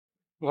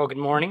Well, good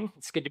morning.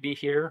 It's good to be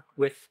here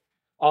with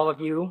all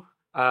of you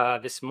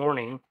this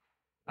morning.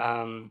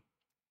 Um,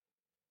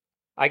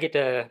 I get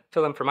to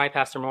fill in for my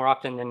pastor more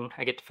often than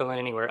I get to fill in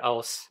anywhere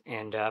else.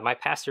 And my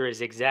pastor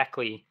is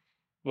exactly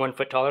 1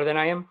 foot taller than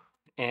I am.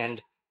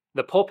 And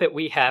the pulpit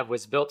we have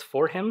was built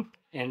for him.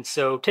 And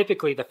so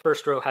typically the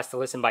first row has to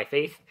listen by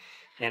faith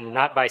and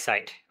not by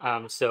sight.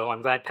 So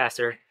I'm glad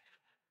Pastor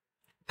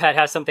Pat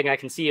has something I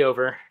can see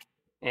over.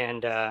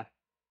 And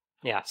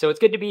yeah, so it's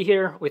good to be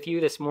here with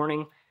you this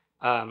morning.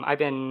 I've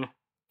been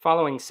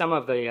following some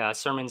of the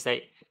sermons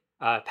that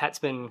Pat's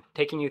been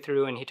taking you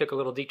through, and he took a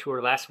little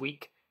detour last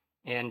week.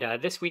 And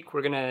this week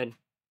we're going to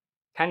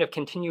kind of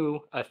continue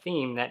a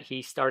theme that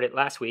he started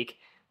last week,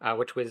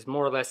 which was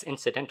more or less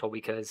incidental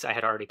because I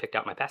had already picked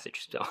out my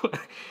passage. So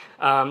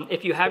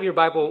if you have your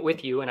Bible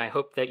with you, and I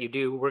hope that you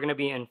do, we're going to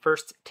be in 1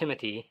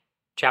 Timothy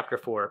chapter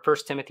 4. 1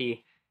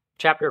 Timothy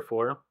chapter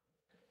 4.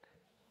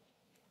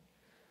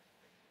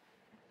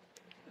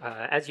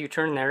 As you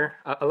turn there,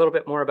 a little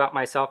bit more about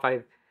myself.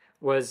 I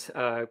was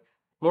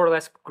more or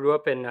less grew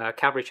up in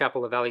Calvary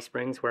Chapel of Valley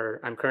Springs, where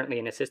I'm currently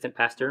an assistant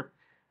pastor.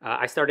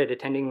 I started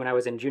attending when I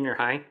was in junior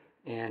high,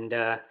 and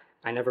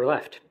I never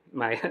left.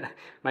 My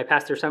my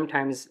pastor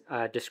sometimes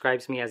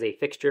describes me as a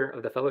fixture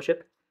of the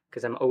fellowship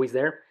because I'm always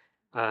there.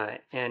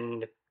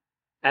 And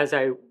as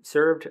I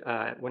served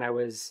when I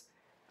was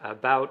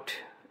about,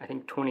 I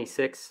think,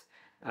 26,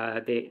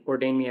 they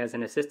ordained me as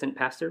an assistant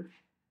pastor,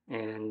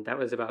 and that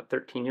was about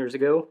 13 years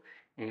ago.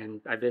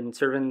 And I've been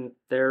serving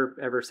there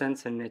ever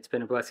since, and it's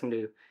been a blessing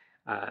to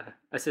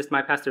assist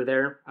my pastor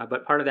there.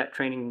 But part of that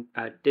training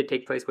did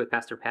take place with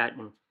Pastor Pat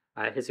and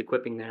his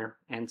equipping there.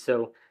 And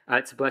so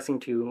it's a blessing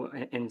to,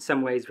 in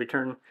some ways,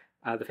 return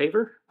the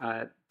favor,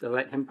 to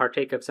let him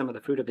partake of some of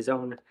the fruit of his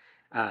own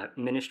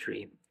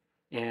ministry.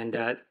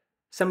 And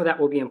some of that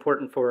will be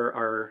important for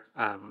our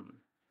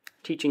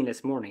teaching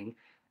this morning.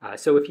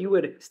 So if you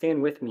would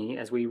stand with me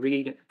as we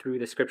read through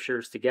the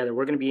scriptures together,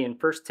 we're going to be in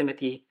 1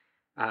 Timothy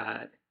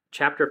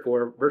chapter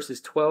 4,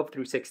 verses 12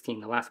 through 16,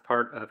 the last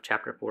part of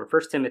chapter 4.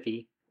 1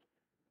 Timothy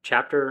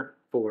chapter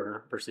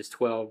 4, verses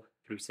 12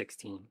 through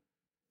 16.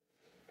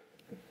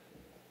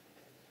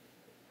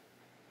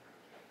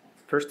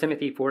 1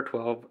 Timothy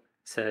 4:12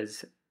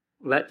 says,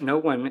 "Let no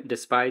one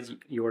despise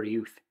your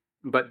youth,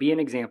 but be an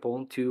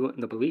example to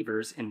the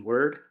believers in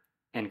word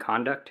and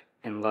conduct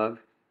and love,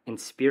 in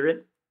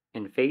spirit,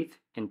 in faith,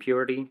 in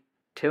purity,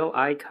 till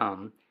I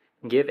come.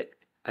 Give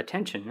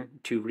attention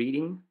to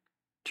reading,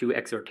 to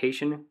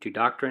exhortation, to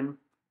doctrine.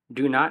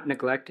 Do not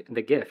neglect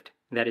the gift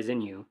that is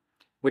in you,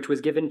 which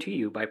was given to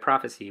you by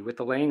prophecy with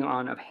the laying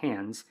on of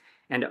hands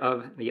and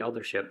of the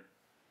eldership.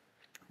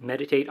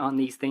 Meditate on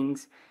these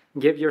things,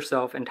 give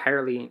yourself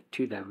entirely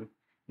to them,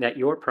 that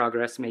your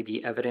progress may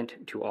be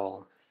evident to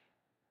all.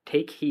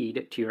 Take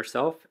heed to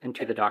yourself and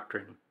to the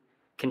doctrine.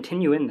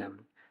 Continue in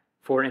them,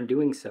 for in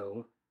doing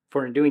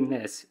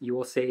this, you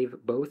will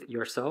save both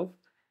yourself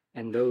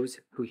and those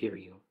who hear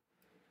you."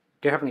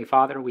 Dear Heavenly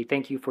Father, we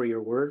thank you for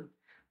your word,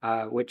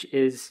 which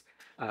is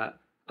a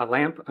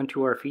lamp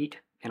unto our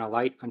feet and a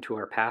light unto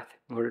our path.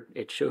 Lord,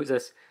 it shows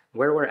us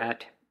where we're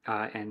at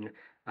and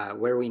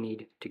where we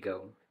need to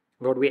go.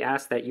 Lord, we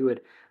ask that you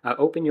would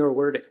open your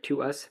word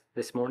to us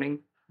this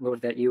morning.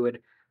 Lord, that you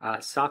would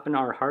soften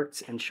our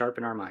hearts and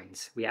sharpen our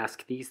minds. We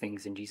ask these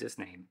things in Jesus'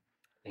 name.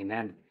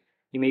 Amen.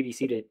 You may be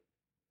seated.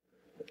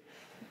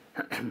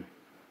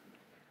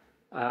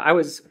 I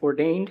was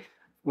ordained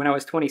when I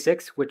was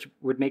 26, which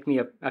would make me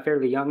a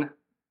fairly young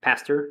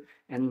pastor.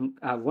 And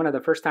one of the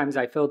first times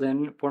I filled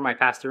in for my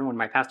pastor, when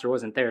my pastor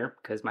wasn't there,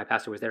 because my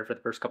pastor was there for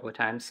the first couple of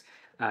times,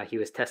 he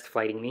was test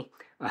flighting me.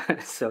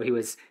 So he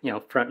was,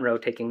 front row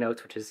taking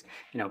notes, which is,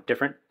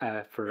 different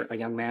for a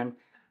young man.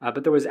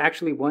 But there was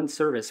actually one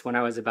service when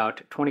I was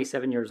about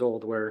 27 years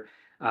old where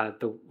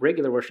the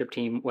regular worship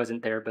team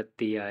wasn't there, but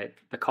the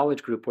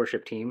college group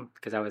worship team,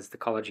 because I was the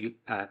college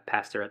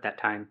pastor at that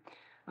time,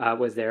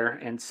 was there.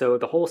 And so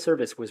the whole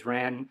service was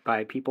ran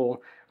by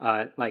people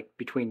like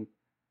between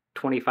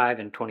 25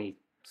 and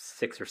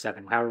 26 or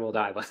 7, however old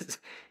I was.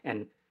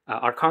 And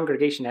our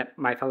congregation at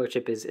my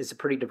fellowship is a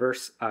pretty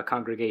diverse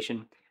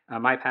congregation.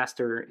 My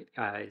pastor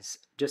is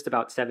just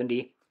about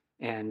 70,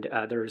 and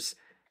there's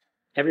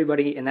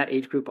everybody in that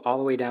age group all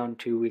the way down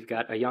to, we've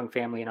got a young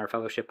family in our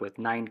fellowship with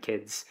 9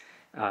 kids,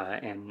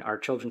 and our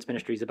children's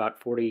ministry is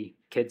about 40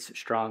 kids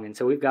strong. And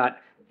so we've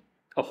got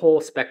a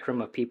whole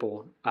spectrum of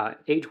people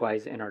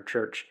age-wise in our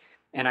church.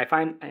 And I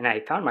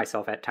found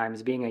myself at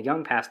times being a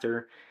young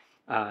pastor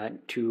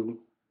to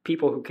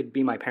people who could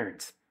be my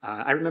parents.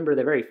 I remember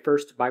the very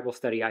first Bible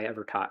study I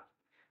ever taught.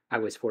 I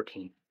was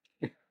 14.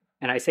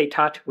 And I say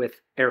taught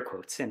with air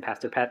quotes. And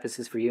Pastor Pat, this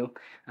is for you.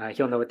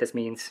 He'll know what this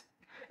means.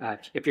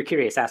 If you're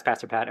curious, ask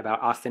Pastor Pat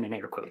about Austin and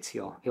air quotes.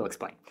 He'll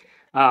explain.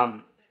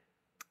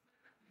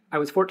 I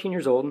was 14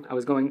 years old. I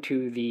was going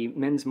to the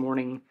men's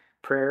morning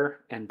prayer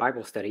and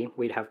Bible study.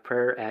 We'd have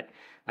prayer at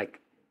like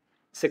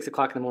 6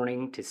 o'clock in the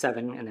morning to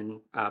 7, and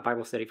then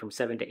Bible study from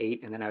 7 to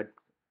 8, and then I would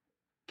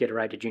get a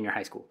ride to junior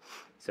high school.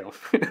 So,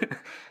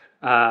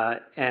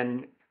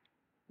 and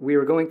we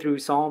were going through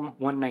Psalm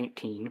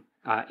 119,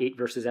 8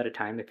 verses at a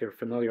time. If you're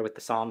familiar with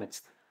the psalm,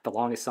 it's the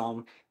longest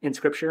psalm in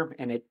Scripture,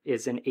 and it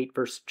is in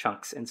 8-verse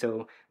chunks. And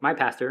so my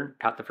pastor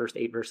taught the first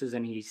 8 verses,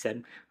 and he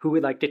said, "Who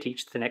would like to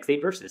teach the next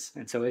 8 verses?"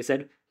 And so I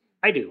said,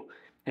 "I do."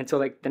 And so,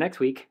 like, the next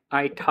week,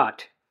 I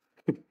taught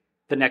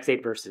the next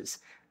 8 verses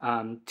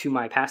to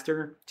my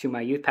pastor, to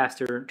my youth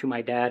pastor, to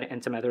my dad,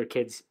 and some other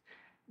kids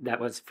that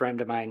was a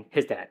friend of mine,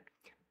 his dad.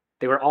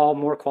 They were all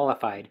more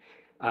qualified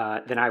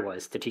than I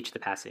was to teach the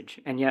passage.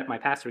 And yet my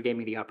pastor gave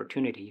me the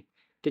opportunity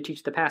to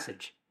teach the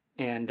passage.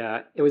 And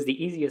it was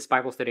the easiest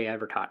Bible study I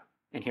ever taught.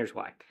 And here's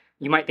why.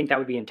 You might think that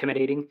would be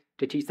intimidating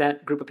to teach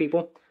that group of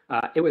people.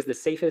 It was the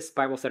safest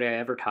Bible study I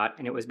ever taught.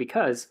 And it was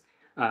because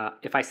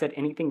if I said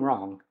anything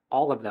wrong,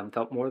 all of them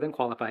felt more than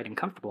qualified and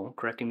comfortable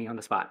correcting me on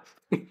the spot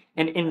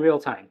and in real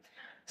time.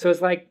 So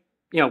it's like,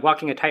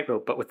 walking a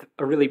tightrope, but with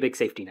a really big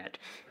safety net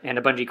and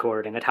a bungee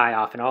cord and a tie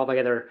off and all the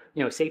other,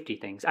 safety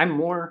things. I'm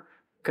more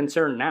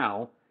concerned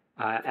now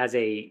as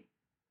a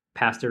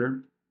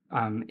pastor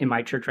in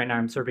my church right now.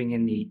 I'm serving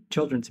in the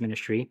children's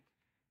ministry,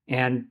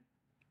 and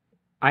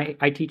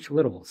I teach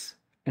littles.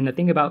 And the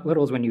thing about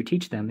littles when you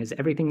teach them is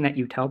everything that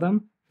you tell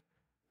them,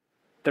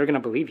 they're going to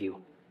believe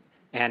you.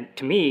 And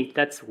to me,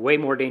 that's way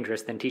more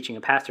dangerous than teaching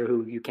a pastor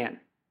who you can't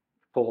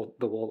pull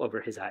the wool over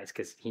his eyes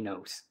because he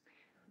knows.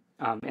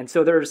 And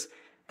so there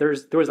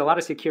was a lot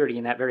of security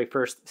in that very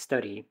first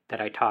study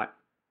that I taught.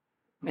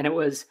 And it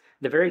was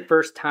the very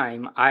first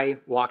time I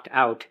walked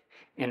out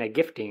in a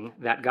gifting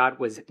that God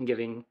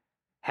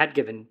had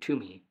given to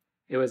me.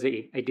 It was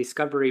a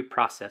discovery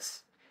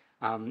process.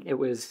 It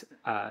was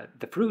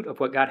the fruit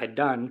of what God had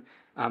done,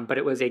 but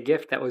it was a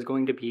gift that was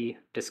going to be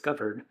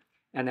discovered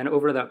and then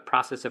over the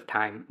process of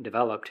time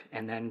developed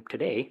and then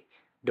today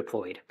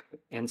deployed.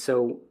 And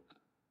so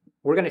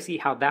we're going to see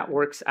how that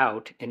works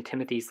out in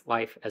Timothy's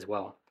life as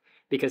well.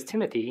 Because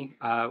Timothy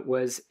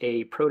was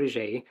a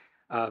protege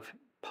of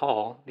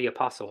Paul, the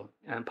apostle.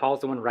 And Paul's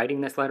the one writing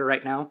this letter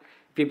right now.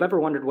 If you've ever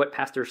wondered what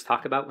pastors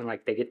talk about when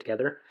they get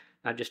together,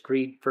 just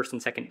read 1st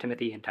and 2nd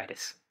Timothy and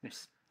Titus.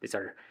 These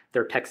are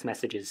their text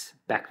messages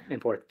back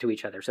and forth to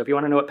each other. So if you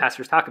want to know what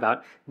pastors talk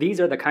about, these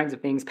are the kinds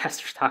of things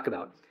pastors talk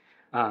about.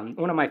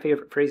 One of my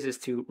favorite phrases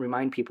to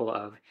remind people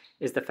of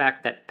is the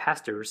fact that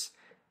pastors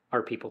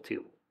are people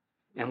too.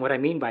 And what I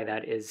mean by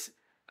that is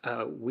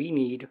we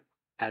need,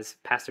 as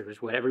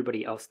pastors, what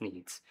everybody else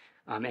needs.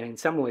 And in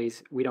some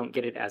ways, we don't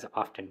get it as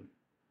often.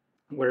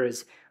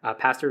 Whereas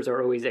pastors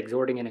are always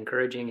exhorting and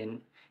encouraging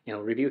and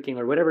rebuking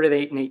or whatever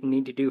they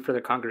need to do for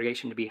their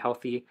congregation to be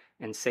healthy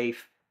and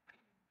safe.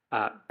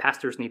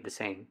 Pastors need the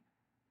same.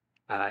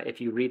 If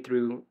you read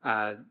through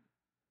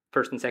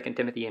 1st and 2nd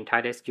Timothy and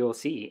Titus, you'll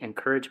see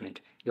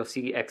encouragement, you'll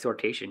see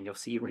exhortation, you'll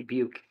see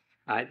rebuke.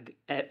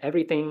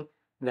 Everything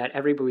that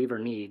every believer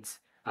needs,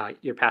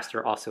 your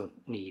pastor also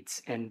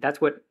needs. And that's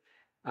what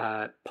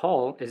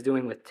Paul is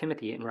doing with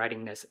Timothy in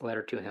writing this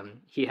letter to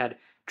him. He had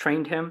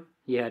trained him,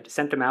 he had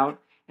sent him out,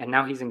 and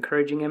now he's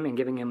encouraging him and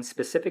giving him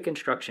specific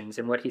instructions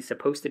in what he's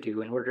supposed to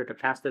do in order to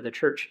pastor the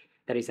church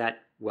that he's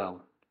at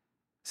well.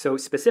 So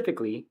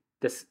specifically,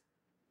 this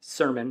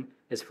sermon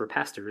is for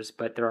pastors,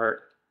 but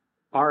there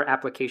are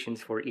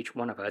applications for each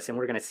one of us, and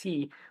we're going to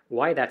see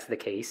why that's the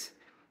case,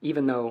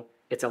 even though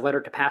it's a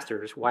letter to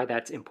pastors, why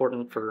that's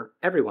important for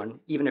everyone,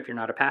 even if you're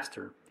not a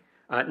pastor.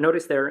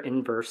 Notice there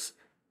in verse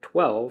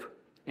 12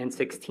 and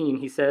 16,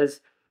 he says,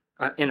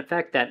 in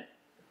effect, that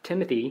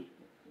Timothy,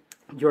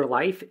 your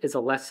life is a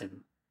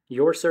lesson.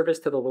 Your service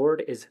to the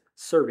Lord is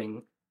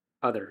serving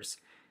others.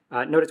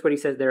 Notice what he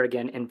says there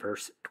again in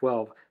verse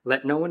 12.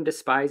 Let no one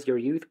despise your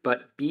youth,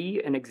 but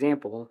be an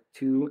example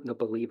to the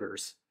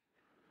believers.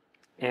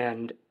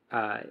 And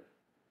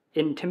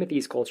in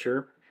Timothy's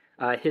culture,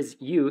 his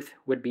youth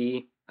would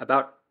be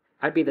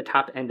I'd be the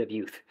top end of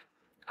youth.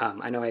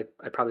 I know I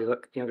probably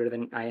look younger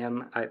than I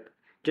am. I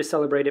just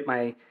celebrated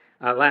my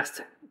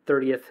last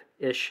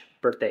 30th-ish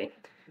birthday.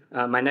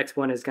 My next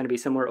one is going to be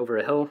somewhere over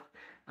a hill,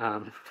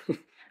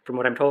 from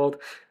what I'm told.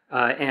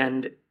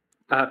 And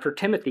for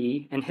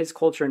Timothy and his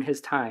culture and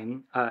his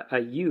time, a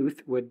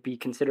youth would be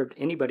considered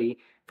anybody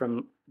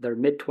from their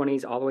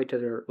mid-20s all the way to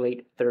their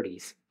late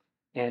 30s.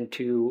 And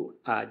to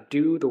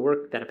do the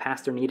work that a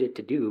pastor needed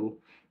to do,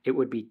 it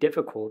would be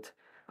difficult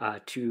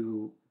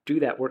to do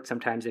that work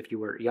sometimes if you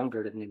were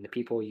younger than the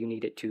people you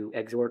needed to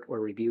exhort or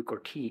rebuke or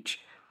teach.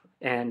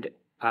 And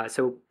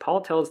so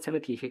Paul tells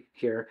Timothy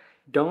here,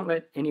 don't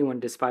let anyone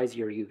despise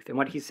your youth. And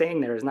what he's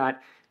saying there is not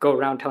go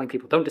around telling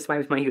people, don't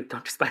despise my youth,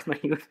 don't despise my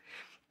youth.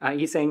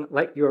 He's saying,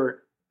 let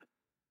your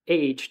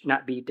age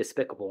not be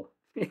despicable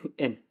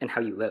in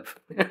how you live.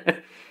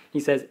 He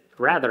says,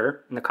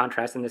 rather, in the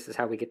contrast, and this is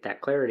how we get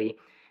that clarity,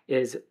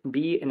 is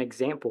be an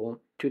example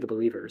to the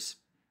believers.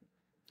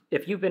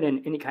 If you've been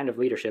in any kind of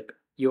leadership,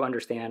 you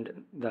understand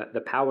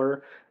the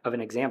power of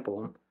an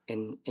example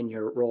in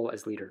your role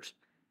as leaders.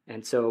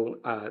 And so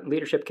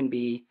leadership can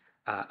be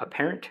a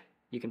parent,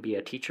 you can be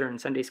a teacher in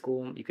Sunday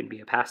school, you can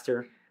be a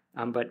pastor,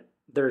 but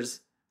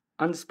there's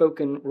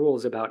unspoken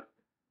rules about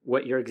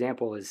what your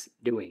example is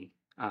doing.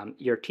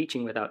 You're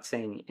teaching without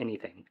saying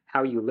anything.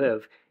 How you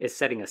live is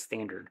setting a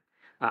standard.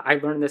 I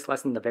learned this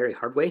lesson the very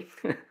hard way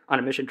on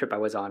a mission trip I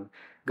was on.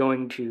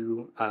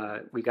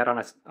 We got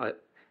on a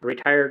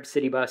retired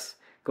city bus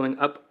going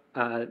up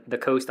the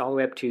coast all the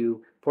way up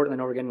to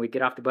Portland, Oregon. We'd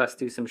get off the bus,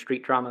 do some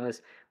street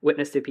dramas,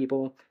 witness to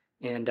people,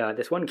 and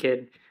this one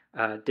kid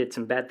did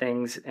some bad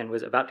things and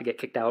was about to get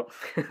kicked out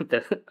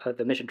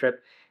the mission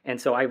trip. And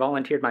so I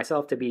volunteered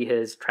myself to be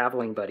his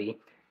traveling buddy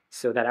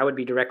so that I would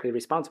be directly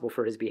responsible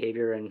for his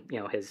behavior and,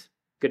 his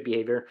good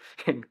behavior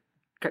and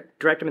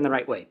direct him in the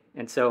right way.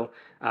 And so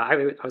I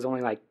was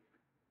only like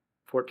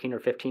 14 or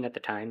 15 at the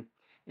time,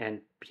 and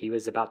he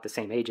was about the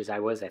same age as I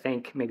was, I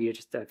think, maybe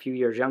just a few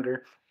years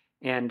younger.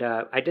 And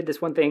I did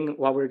this one thing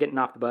while we were getting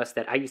off the bus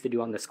that I used to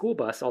do on the school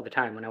bus all the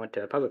time when I went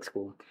to public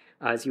school.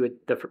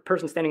 The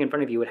person standing in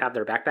front of you would have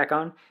their backpack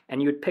on,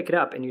 and you would pick it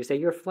up, and you'd say,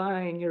 "You're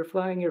flying, you're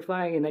flying, you're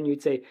flying," and then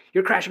you'd say,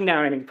 "You're crashing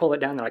down," and you pull it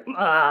down. They're like,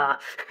 "Ah!"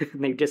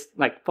 and they just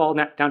like fall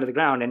down to the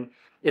ground. And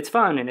it's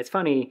fun and it's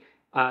funny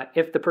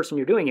if the person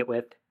you're doing it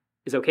with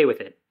is okay with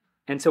it.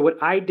 And so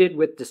what I did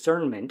with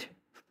discernment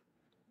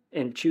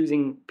and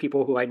choosing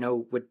people who I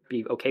know would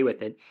be okay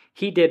with it,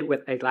 he did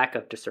with a lack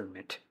of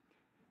discernment.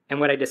 And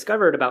what I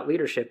discovered about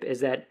leadership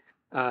is that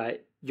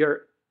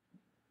your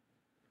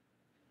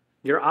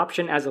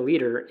option as a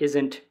leader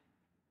isn't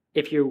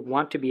if you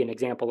want to be an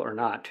example or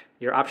not.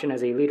 Your option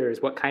as a leader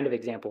is what kind of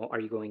example are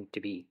you going to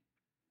be?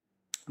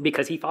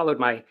 Because he followed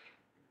my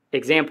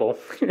example,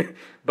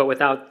 but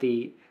without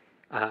the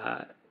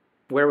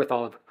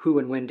wherewithal of who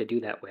and when to do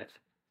that with.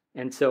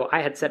 And so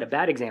I had set a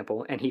bad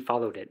example, and he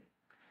followed it.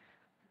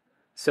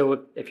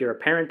 So if you're a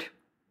parent,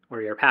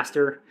 or you're a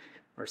pastor,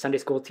 or a Sunday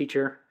school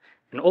teacher,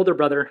 an older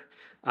brother,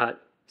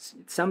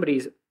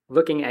 somebody's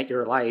looking at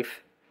your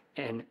life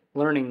and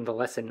learning the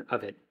lesson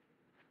of it.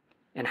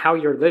 And how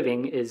you're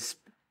living is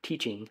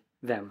teaching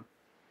them.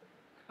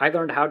 I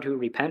learned how to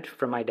repent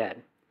from my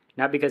dad.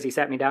 Not because he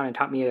sat me down and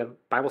taught me a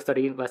Bible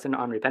study lesson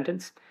on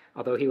repentance,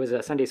 although he was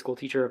a Sunday school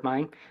teacher of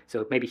mine,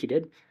 so maybe he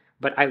did.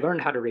 But I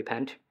learned how to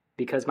repent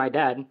because my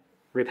dad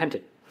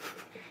repented.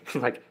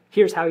 Like,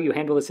 here's how you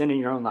handle the sin in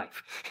your own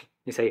life.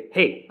 You say,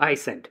 "Hey, I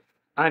sinned.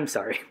 I'm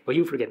sorry. Will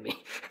you forgive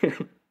me?"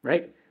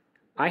 Right?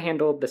 I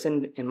handled the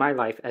sin in my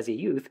life as a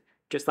youth,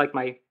 just like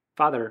my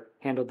father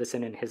handled the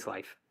sin in his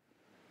life.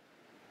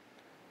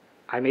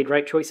 I made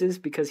right choices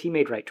because he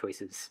made right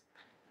choices.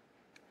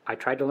 I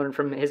tried to learn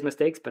from his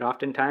mistakes, but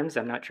oftentimes,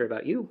 I'm not sure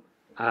about you,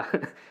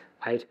 I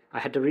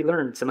had to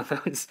relearn some of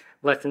those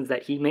lessons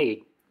that he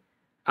made.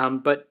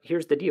 But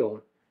here's the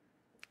deal.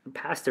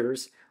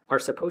 Pastors are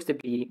supposed to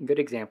be good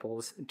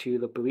examples to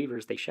the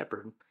believers they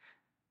shepherd.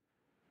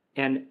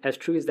 And as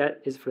true as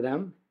that is for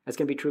them, that's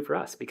going to be true for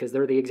us because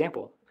they're the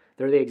example.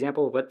 They're the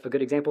example of what a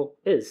good example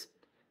is.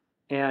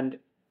 And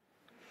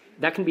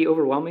that can be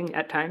overwhelming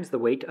at times, the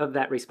weight of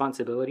that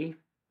responsibility.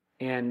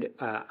 And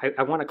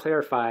I want to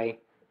clarify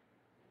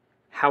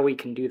how we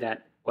can do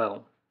that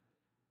well.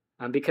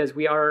 Because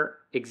we are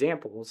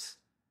examples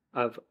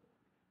of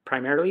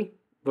primarily,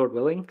 Lord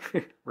willing,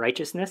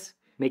 righteousness,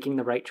 making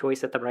the right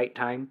choice at the right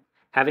time,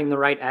 having the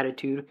right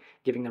attitude,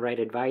 giving the right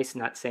advice,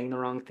 not saying the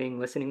wrong thing,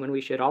 listening when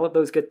we should. All of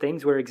those good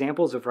things were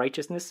examples of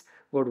righteousness,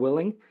 Lord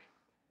willing.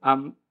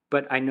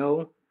 But I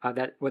know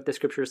that what the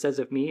scripture says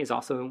of me is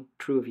also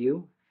true of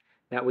you,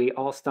 that we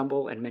all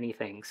stumble in many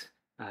things.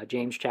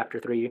 James chapter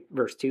 3,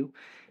 verse 2.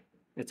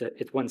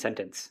 It's one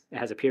sentence. It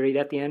has a period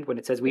at the end. When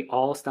it says we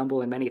all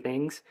stumble in many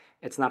things,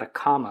 it's not a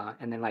comma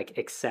and then like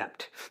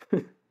except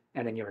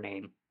and then your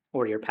name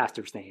or your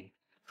pastor's name.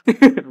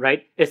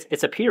 Right?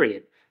 It's a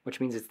period, which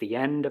means it's the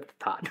end of the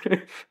thought.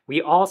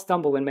 We all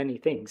stumble in many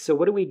things. So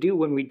what do we do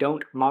when we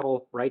don't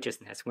model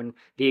righteousness, when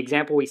the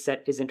example we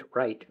set isn't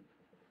right?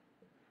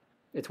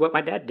 It's what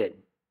my dad did.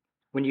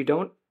 When you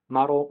don't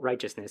model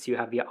righteousness, you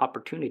have the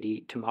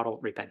opportunity to model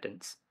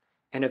repentance.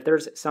 And if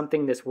there's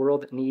something this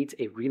world needs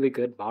a really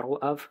good model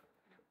of,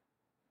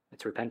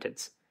 it's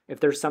repentance. If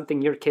there's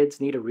something your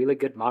kids need a really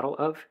good model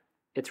of,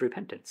 it's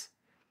repentance.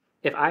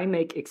 If I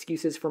make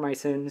excuses for my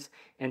sins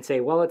and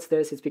say, well, it's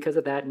this, it's because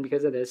of that, and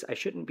because of this, I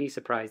shouldn't be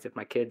surprised if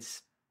my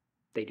kids,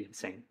 they do the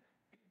same.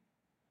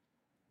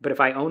 But if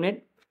I own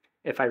it,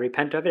 if I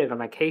repent of it, if I'm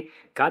like, hey,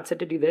 God said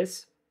to do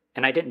this,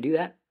 and I didn't do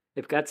that,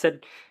 if God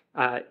said,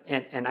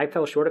 and I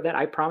fell short of that,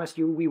 I promised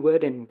you we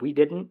would, and we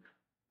didn't,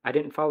 I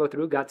didn't follow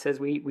through. God says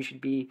we should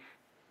be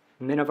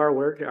men of our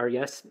word, our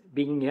yes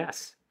being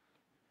yes.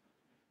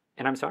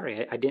 And I'm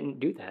sorry, I didn't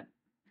do that.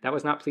 That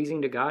was not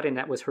pleasing to God, and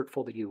that was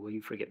hurtful to you. Will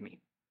you forgive me?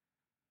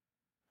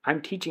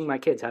 I'm teaching my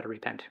kids how to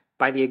repent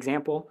by the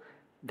example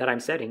that I'm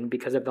setting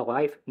because of the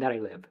life that I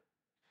live.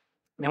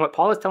 Now, what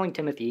Paul is telling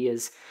Timothy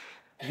is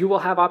you will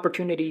have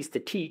opportunities to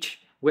teach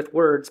with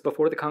words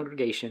before the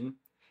congregation,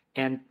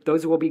 and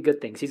those will be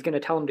good things. He's going to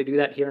tell him to do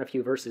that here in a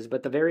few verses,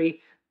 but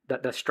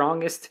the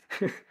strongest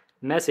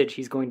message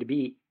he's going to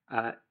be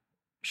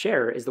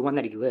share is the one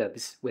that he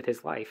lives with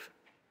his life.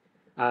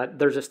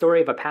 There's a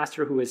story of a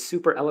pastor who was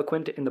super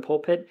eloquent in the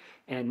pulpit,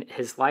 and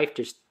his life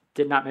just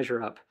did not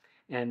measure up.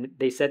 And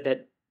they said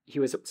that he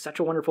was such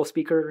a wonderful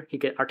speaker. He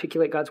could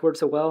articulate God's word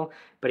so well,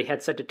 but he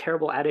had such a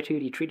terrible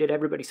attitude. He treated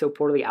everybody so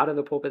poorly out of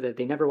the pulpit that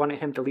they never wanted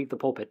him to leave the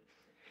pulpit.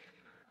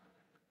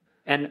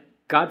 And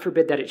God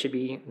forbid that it should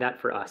be that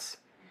for us,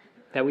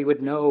 that we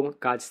would know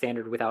God's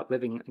standard without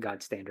living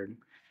God's standard,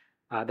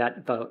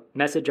 that the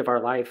message of our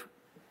life,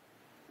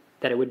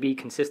 that it would be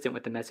consistent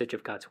with the message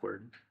of God's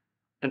word.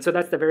 And so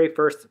that's the very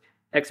first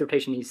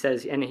exhortation he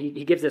says, and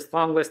he gives this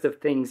long list of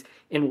things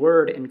in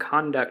word, in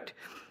conduct,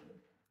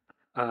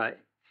 uh,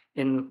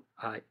 in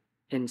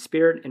in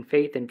spirit, in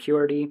faith, in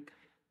purity.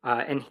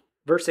 And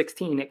verse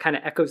 16, it kind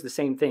of echoes the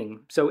same thing.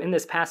 So in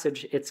this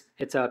passage,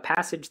 it's a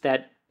passage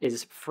that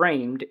is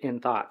framed in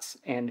thoughts,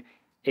 and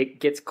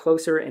it gets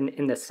closer, and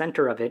in the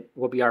center of it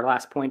will be our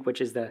last point, which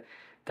is the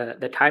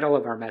title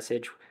of our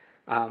message.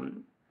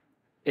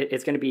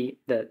 It's going to be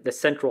the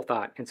central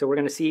thought. And so we're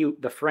going to see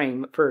the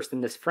frame first,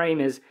 and this frame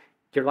is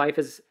your life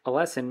is a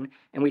lesson,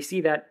 and we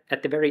see that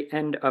at the very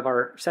end of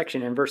our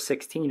section in verse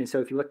 16. And so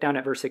if you look down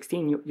at verse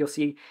 16, you'll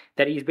see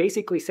that he's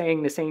basically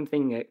saying the same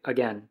thing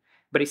again,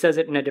 but he says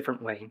it in a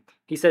different way.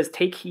 He says,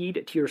 take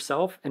heed to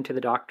yourself and to the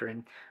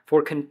doctrine,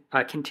 for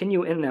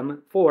continue in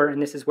them, for,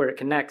 and this is where it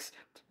connects,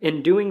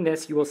 in doing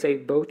this you will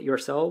save both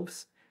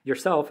yourself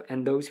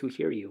and those who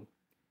hear you.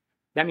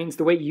 That means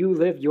the way you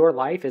live your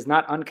life is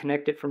not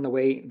unconnected from the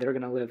way they're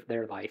going to live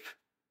their life.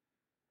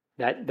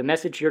 That the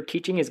message you're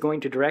teaching is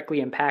going to directly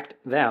impact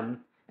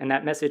them, and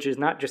that message is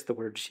not just the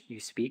words you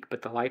speak,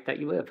 but the life that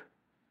you live.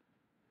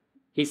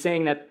 He's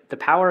saying that the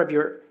power of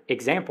your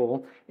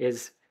example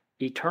is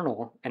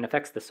eternal and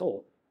affects the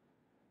soul.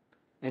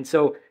 And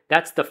so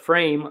that's the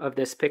frame of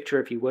this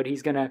picture, if you would.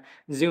 He's going to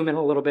zoom in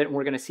a little bit, and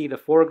we're going to see the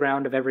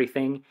foreground of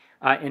everything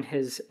in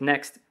his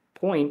next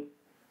point,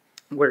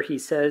 where he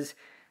says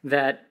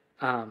that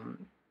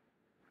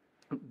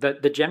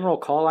the general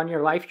call on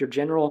your life, your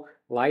general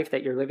life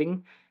that you're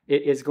living,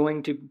 it is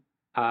going to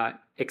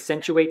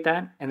accentuate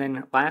that. And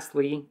then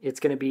lastly, it's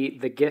going to be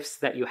the gifts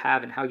that you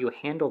have and how you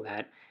handle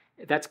that.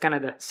 That's kind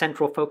of the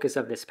central focus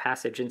of this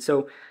passage. And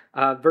so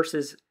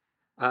verse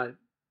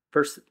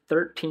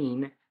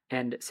 13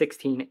 and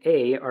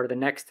 16a are the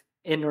next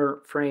inner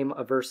frame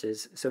of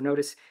verses. So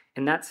notice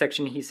in that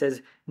section, he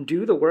says,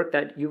 do the work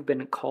that you've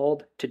been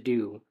called to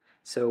do.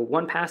 So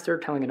one pastor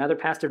telling another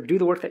pastor, do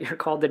the work that you're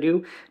called to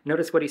do.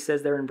 Notice what he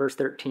says there in verse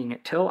 13.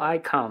 Till I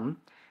come,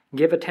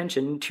 give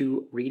attention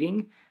to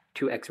reading,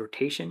 to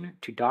exhortation,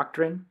 to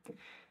doctrine.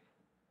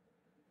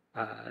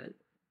 And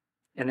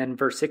then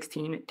verse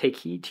 16, take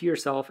heed to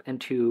yourself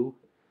and to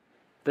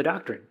the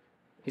doctrine.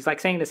 He's like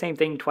saying the same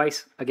thing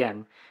twice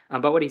again.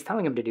 But what he's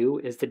telling him to do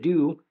is to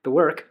do the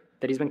work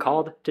that he's been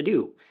called to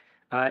do.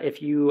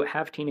 If you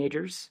have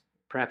teenagers,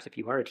 perhaps if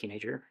you are a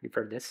teenager, you've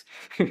heard this.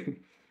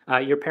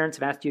 Your parents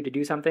have asked you to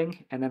do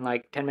something, and then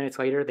like 10 minutes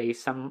later, they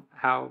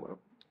somehow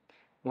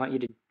want you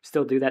to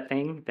still do that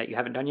thing that you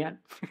haven't done yet,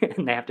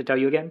 and they have to tell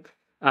you again.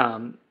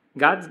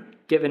 God's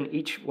given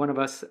each one of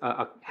us,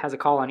 has a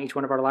call on each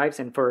one of our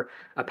lives, and for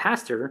a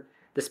pastor,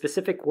 the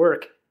specific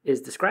work is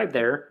described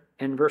there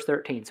in verse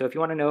 13. So if you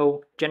want to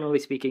know, generally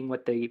speaking,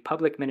 what the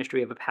public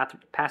ministry of a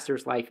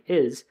pastor's life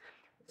is,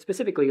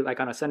 specifically like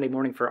on a Sunday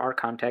morning for our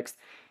context,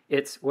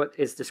 it's what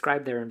is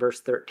described there in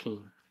verse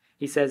 13.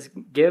 He says,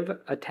 give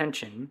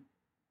attention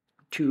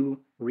to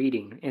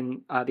reading.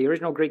 In the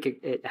original Greek,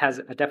 it has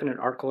a definite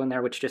article in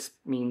there, which just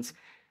means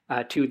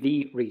to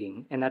the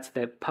reading, and that's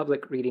the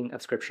public reading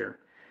of Scripture.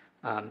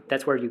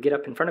 That's where you get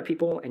up in front of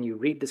people and you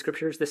read the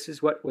Scriptures. This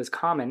is what was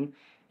common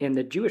in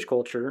the Jewish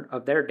culture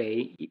of their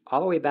day,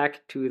 all the way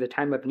back to the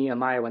time of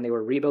Nehemiah when they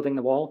were rebuilding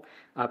the wall.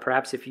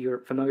 Perhaps if you're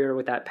familiar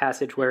with that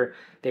passage where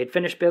they had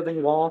finished building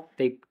the wall,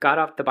 they got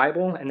off the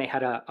Bible and they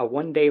had a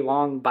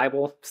one-day-long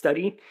Bible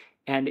study,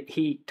 and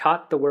he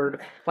taught the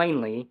word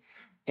plainly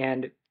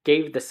and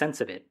gave the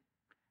sense of it.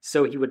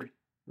 So he would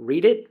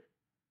read it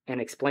and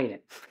explain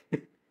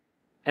it.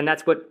 And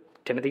that's what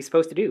Timothy's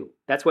supposed to do.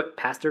 That's what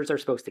pastors are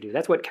supposed to do.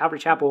 That's what Calvary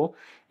Chapel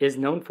is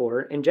known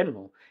for in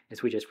general,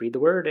 is we just read the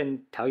word and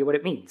tell you what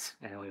it means,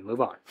 and we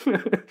move on.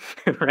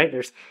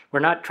 Right? We're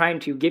not trying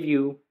to give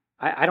you,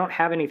 I don't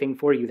have anything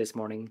for you this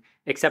morning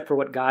except for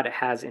what God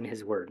has in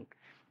his word.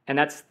 And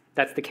that's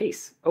the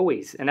case,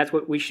 always. And that's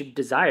what we should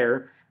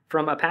desire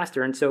from a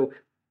pastor. And so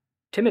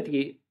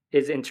Timothy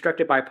is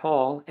instructed by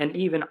Paul and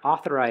even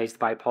authorized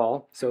by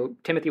Paul. So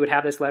Timothy would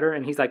have this letter,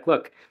 and he's like,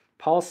 look,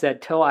 Paul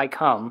said, till I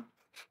come,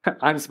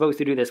 I'm supposed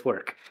to do this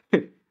work.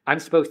 I'm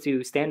supposed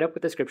to stand up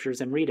with the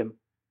Scriptures and read them.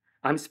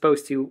 I'm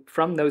supposed to,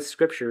 from those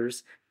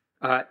Scriptures,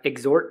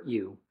 exhort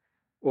you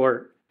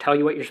or tell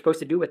you what you're supposed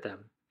to do with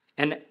them.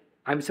 And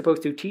I'm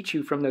supposed to teach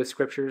you from those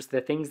Scriptures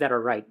the things that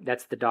are right.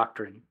 That's the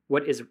doctrine.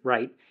 What is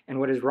right and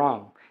what is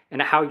wrong,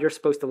 and how you're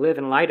supposed to live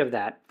in light of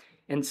that.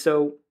 And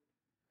so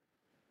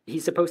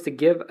he's supposed to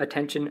give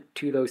attention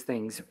to those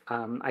things.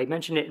 I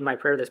mentioned it in my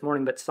prayer this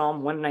morning, but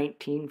Psalm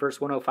 119, verse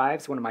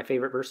 105 is one of my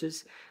favorite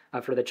verses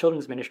for the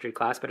children's ministry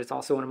class, but it's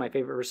also one of my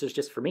favorite verses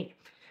just for me.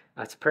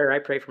 It's a prayer I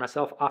pray for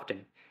myself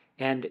often.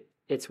 And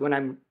it's when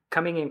I'm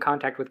coming in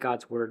contact with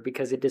God's word,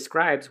 because it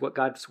describes what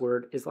God's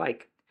word is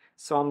like.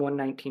 Psalm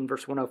 119,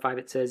 verse 105,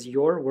 it says,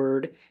 your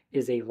word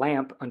is a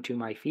lamp unto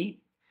my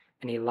feet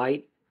and a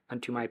light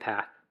unto my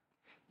path.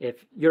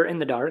 If you're in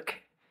the dark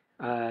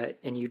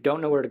and you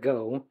don't know where to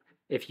go,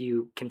 If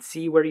you can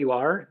see where you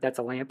are, that's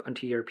a lamp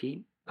unto your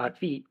feet,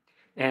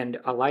 and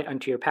a light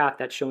unto your path,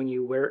 that's showing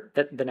you where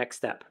the next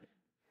step.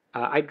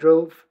 I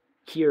drove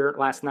here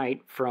last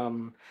night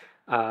from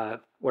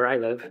where I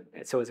live,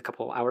 so it was a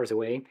couple hours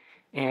away,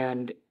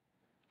 and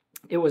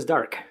it was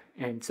dark,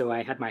 and so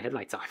I had my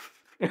headlights on.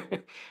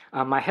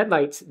 My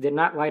headlights did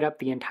not light up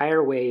the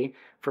entire way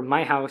from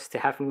my house to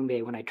Half Moon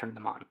Bay when I turned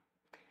them on.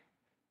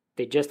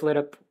 They just lit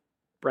up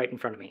right in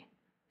front of me,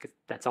 because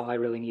that's all I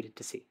really needed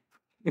to see.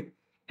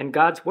 And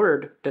God's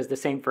Word does the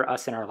same for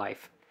us in our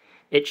life.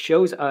 It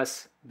shows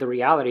us the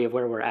reality of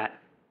where we're at,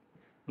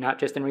 not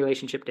just in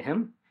relationship to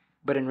Him,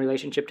 but in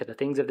relationship to the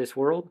things of this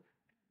world,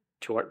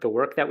 to the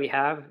work that we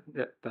have,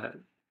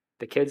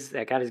 the kids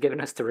that God has given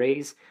us to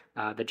raise,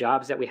 the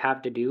jobs that we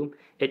have to do.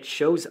 It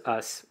shows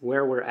us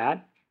where we're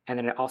at, and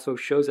then it also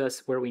shows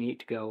us where we need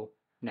to go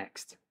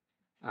next.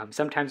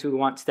 Sometimes we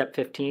want step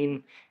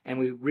 15, and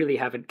we really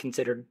haven't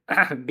considered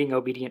being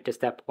obedient to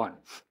step 1.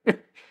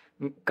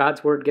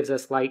 God's Word gives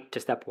us light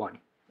to step 1,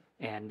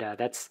 and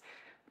that's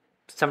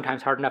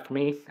sometimes hard enough for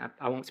me.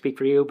 I won't speak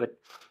for you, but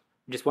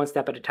just one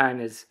step at a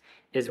time is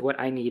what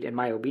I need in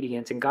my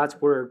obedience, and God's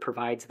Word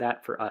provides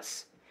that for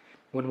us.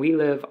 When we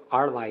live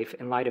our life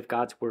in light of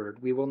God's Word,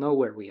 we will know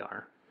where we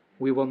are.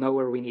 We will know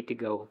where we need to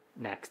go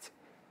next,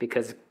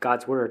 because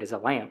God's Word is a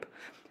lamp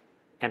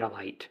and a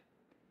light.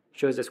 It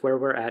shows us where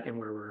we're at and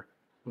where we're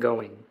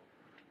going.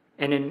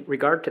 And in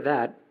regard to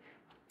that,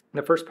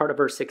 the first part of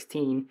verse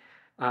 16,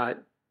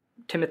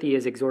 Timothy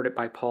is exhorted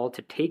by Paul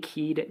to take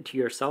heed to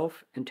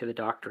yourself and to the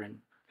doctrine.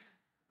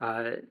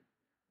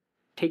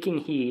 Taking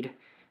heed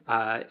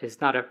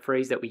is not a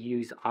phrase that we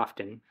use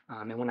often.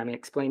 And when I'm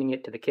explaining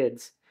it to the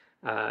kids,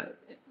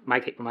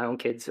 my own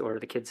kids or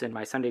the kids in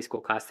my Sunday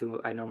school class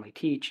who I normally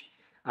teach,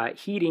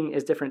 heeding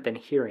is different than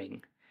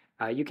hearing.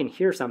 You can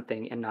hear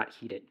something and not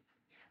heed it.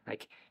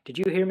 Like, did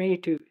you hear me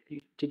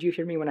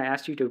when I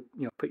asked you to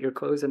put your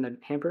clothes in the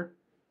hamper?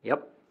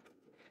 Yep.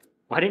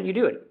 Why didn't you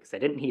do it? Because I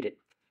didn't heed it.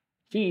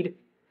 Heed,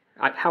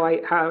 how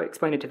I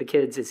explain it to the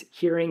kids is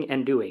hearing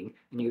and doing.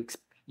 And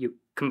you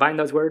combine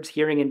those words,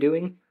 hearing and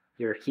doing,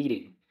 you're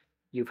heeding.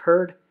 You've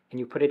heard and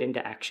you put it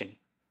into action.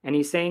 And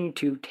he's saying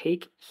to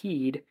take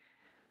heed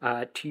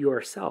to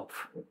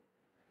yourself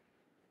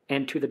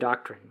and to the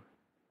doctrine.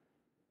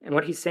 And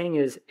what he's saying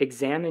is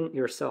examine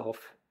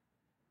yourself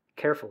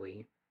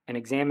carefully and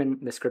examine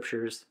the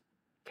scriptures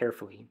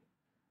carefully.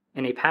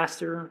 And a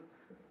pastor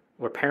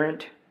or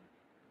parent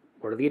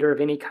or leader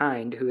of any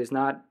kind who is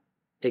not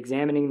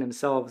examining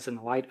themselves in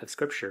the light of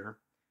Scripture,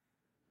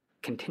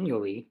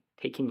 continually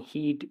taking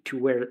heed to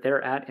where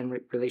they're at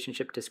in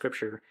relationship to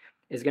Scripture,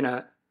 is going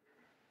to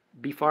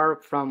be far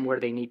from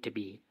where they need to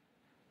be.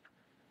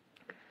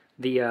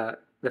 The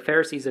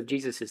Pharisees of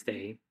Jesus'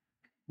 day,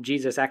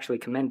 Jesus actually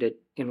commended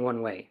in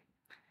one way.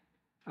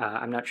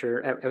 I'm not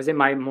sure. I was in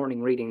my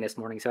morning reading this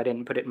morning, so I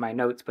didn't put it in my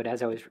notes, but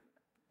as I was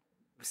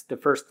the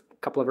first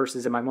couple of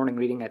verses in my morning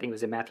reading, I think it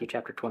was in Matthew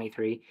chapter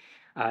 23,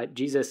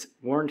 Jesus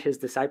warned his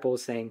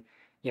disciples saying,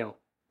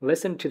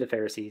 listen to the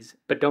Pharisees,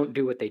 but don't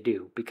do what they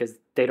do, because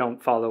they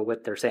don't follow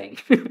what they're saying.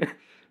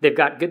 They've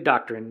got good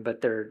doctrine,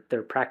 but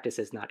their practice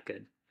is not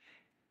good.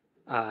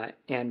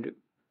 And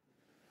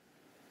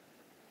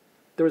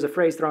there was a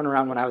phrase thrown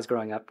around when I was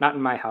growing up, not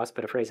in my house,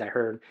 but a phrase I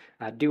heard,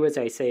 do as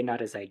I say,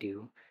 not as I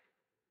do.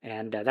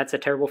 And that's a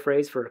terrible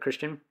phrase for a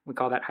Christian. We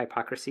call that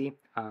hypocrisy.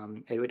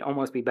 It would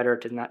almost be better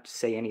to not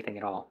say anything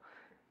at all.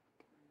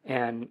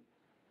 And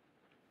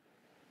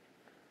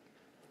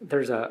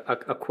there's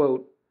a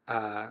quote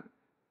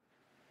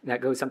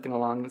that goes something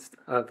along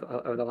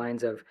of the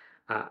lines of,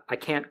 I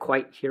can't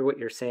quite hear what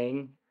you're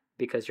saying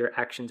because your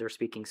actions are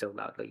speaking so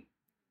loudly.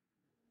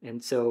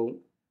 And so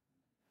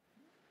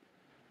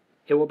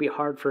it will be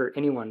hard for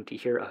anyone to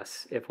hear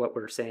us if what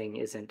we're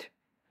saying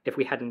if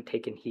we hadn't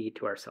taken heed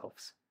to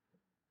ourselves.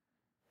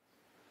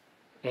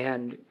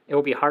 And it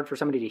will be hard for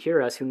somebody to hear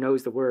us who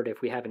knows the word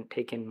if we haven't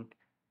taken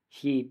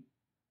heed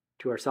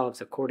to ourselves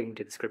according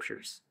to the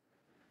scriptures,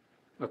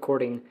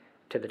 according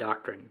to the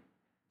doctrine.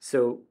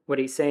 So what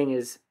he's saying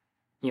is,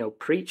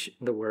 preach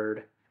the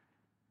word,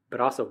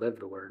 but also live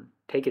the word.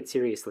 Take it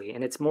seriously.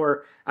 And it's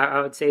more, I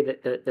would say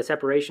that the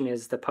separation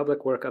is the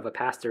public work of a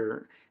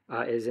pastor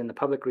is in the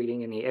public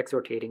reading and the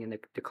exhortating and the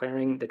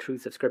declaring the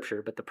truths of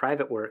Scripture, but the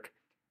private work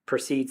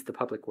precedes the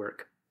public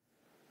work.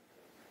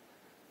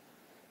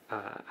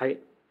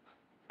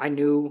 I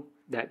knew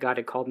that God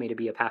had called me to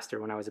be a pastor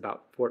when I was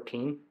about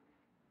 14,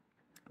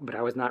 but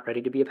I was not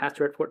ready to be a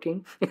pastor at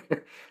 14.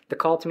 The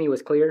call to me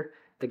was clear.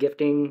 The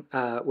gifting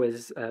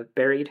was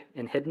buried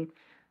and hidden.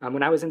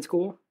 When I was in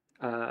school,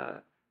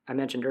 I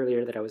mentioned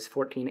earlier that I was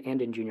 14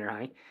 and in junior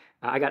high.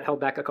 I got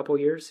held back a couple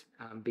years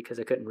because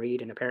I couldn't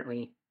read, and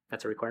apparently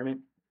that's a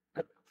requirement.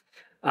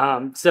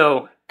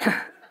 So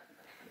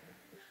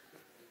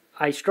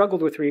I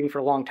struggled with reading for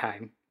a long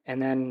time,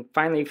 and then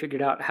finally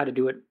figured out how to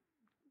do it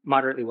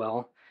moderately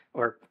well,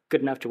 or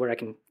good enough to where I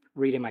can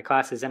read in my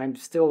classes, and I'm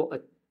still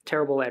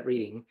terrible at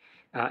reading.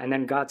 And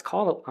then God's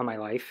call on my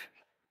life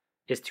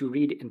is to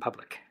read in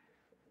public.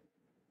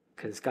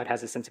 because God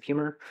has a sense of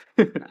humor.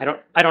 I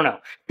don't know.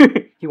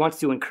 He wants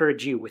to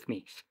encourage you with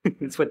me.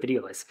 That's what the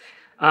deal is.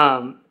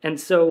 And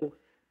so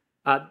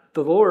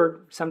the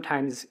Lord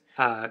sometimes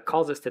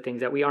calls us to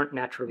things that we aren't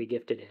naturally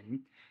gifted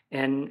in,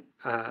 and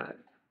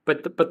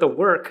but the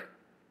work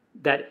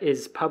that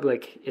is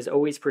public is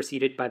always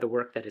preceded by the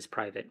work that is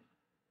private.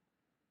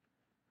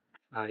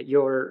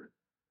 Your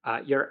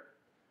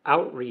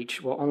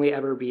outreach will only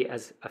ever be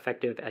as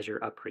effective as your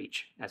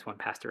upreach, as one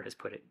pastor has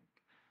put it.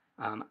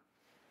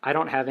 I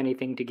don't have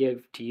anything to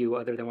give to you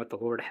other than what the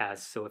Lord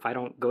has. So if I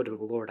don't go to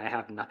the Lord, I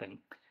have nothing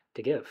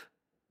to give.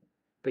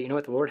 But you know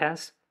what the Lord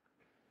has?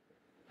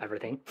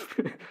 Everything.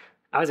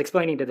 I was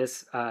explaining to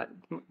this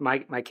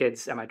my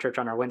kids at my church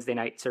on our Wednesday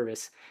night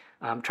service,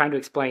 trying to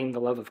explain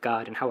the love of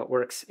God and how it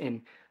works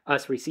in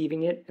us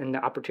receiving it and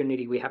the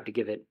opportunity we have to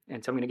give it.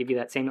 And so I'm going to give you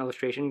that same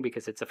illustration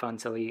because it's a fun,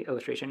 silly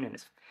illustration,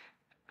 and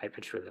I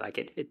just really like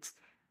it.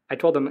 I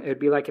told them it would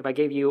be like if I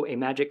gave you a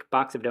magic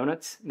box of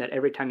donuts that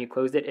every time you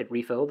closed it, it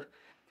refilled.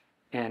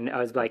 And I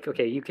was like,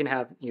 okay, you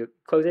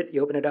close it,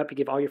 you open it up, you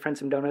give all your friends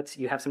some donuts,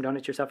 you have some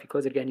donuts yourself, you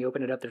close it again, you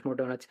open it up, there's more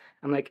donuts.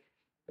 I'm like,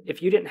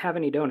 if you didn't have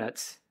any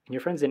donuts and your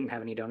friends didn't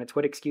have any donuts,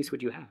 what excuse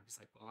would you have? It's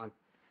like, well, I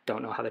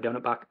don't know how the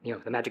donut box,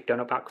 the magic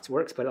donut box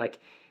works, but like,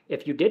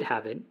 if you did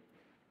have it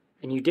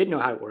and you did know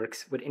how it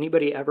works, would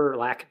anybody ever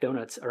lack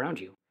donuts around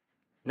you?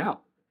 No,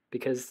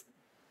 because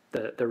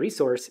the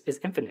resource is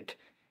infinite.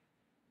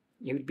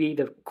 You'd be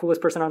the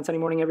coolest person on Sunday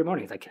morning every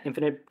morning. It's like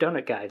infinite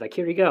donut guy. Like,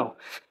 here you go.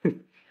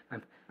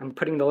 I'm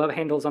putting the love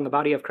handles on the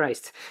body of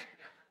Christ,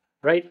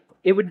 right?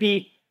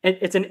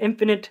 It's an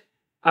infinite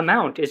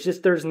amount. It's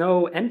just, there's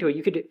no end to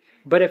it.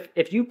 But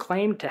if you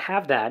claim to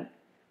have that,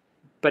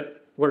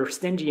 but were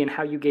stingy in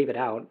how you gave it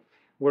out,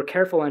 were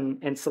careful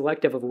and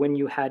selective of when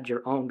you had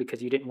your own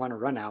because you didn't want to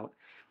run out,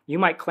 you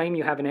might claim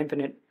you have an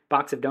infinite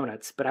box of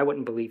donuts, but I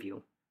wouldn't believe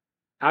you.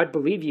 I would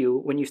believe you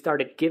when you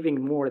started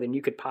giving more than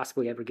you could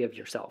possibly ever give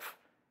yourself,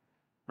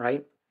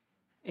 right?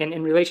 And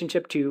in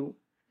relationship to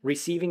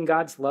receiving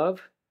God's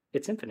love,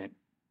 it's infinite.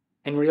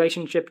 In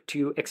relationship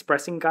to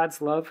expressing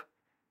God's love,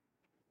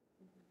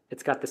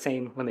 it's got the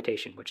same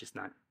limitation, which is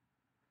none.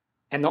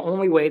 And the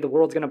only way the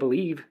world's going to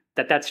believe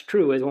that that's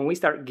true is when we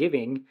start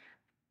giving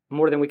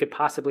more than we could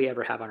possibly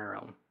ever have on our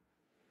own.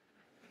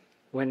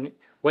 When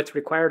what's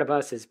required of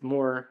us is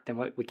more than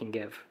what we can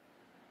give.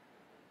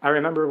 I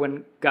remember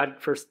when God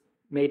first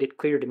made it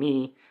clear to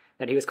me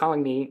that he was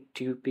calling me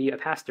to be a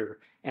pastor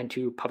and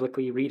to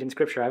publicly read in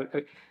Scripture.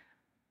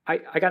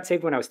 I got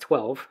saved when I was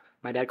 12.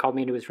 My dad called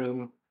me into his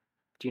room.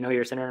 Do you know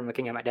you're a sinner? I'm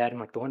looking at my dad. I'm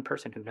like, the one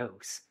person who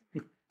knows.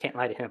 Can't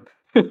lie to him,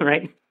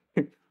 right?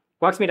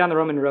 Walks me down the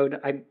Roman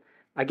road.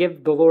 I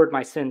give the Lord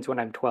my sins when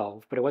I'm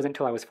 12, but it wasn't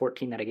until I was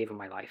 14 that I gave him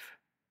my life.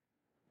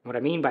 What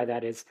I mean by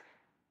that is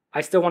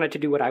I still wanted to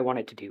do what I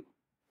wanted to do.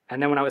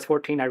 And then when I was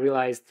 14, I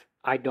realized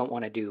I don't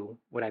want to do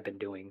what I've been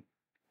doing,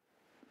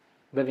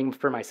 living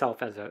for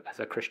myself as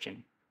a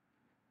Christian.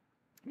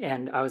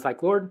 And I was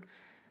like, Lord,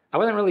 I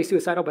wasn't really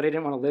suicidal, but I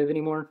didn't want to live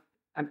anymore.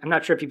 I'm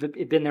not sure if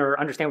you've been there or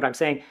understand what I'm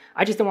saying.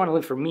 I just don't want to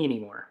live for me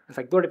anymore. I was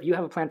like, Lord, if you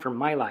have a plan for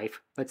my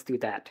life, let's do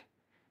that.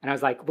 And I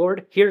was like,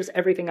 Lord, here's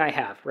everything I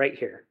have right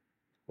here.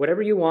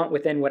 Whatever you want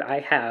within what I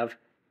have,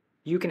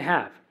 you can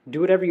have. Do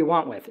whatever you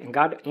want with. And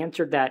God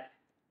answered that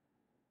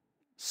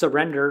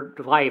surrendered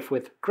life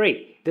with,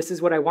 great, this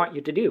is what I want you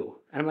to do.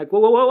 And I'm like,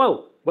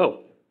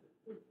 whoa.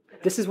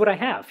 This is what I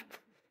have.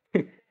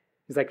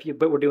 He's like,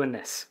 but we're doing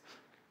this.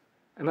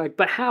 I'm like,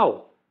 but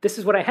how? This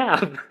is what I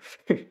have.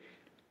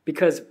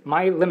 Because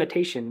my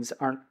limitations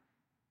aren't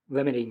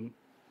limiting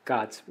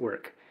God's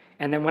work.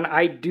 And then when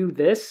I do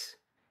this,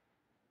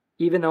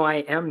 even though I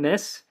am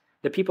this,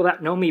 the people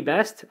that know me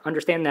best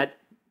understand that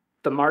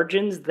the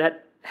margins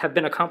that have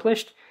been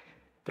accomplished,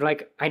 they're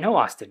like, I know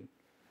Austin.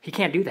 He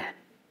can't do that.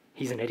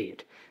 He's an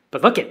idiot.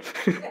 But look it,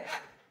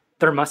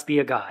 there must be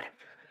a God.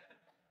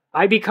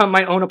 I become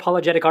my own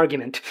apologetic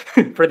argument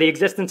for the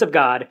existence of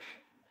God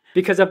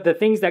because of the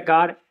things that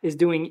God is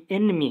doing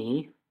in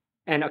me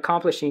and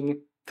accomplishing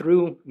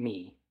through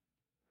me.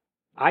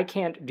 I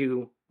can't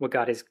do what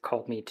God has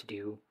called me to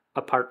do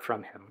apart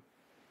from him.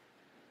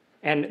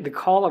 And the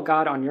call of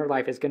God on your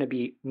life is going to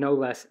be no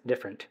less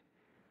different.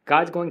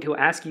 God's going to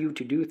ask you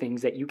to do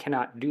things that you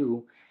cannot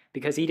do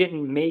because he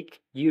didn't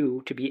make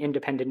you to be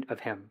independent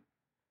of him.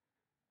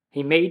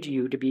 He made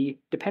you to be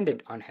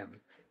dependent on him.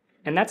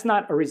 And that's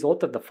not a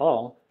result of the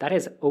fall. That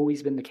has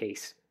always been the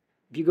case.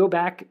 If you go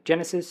back,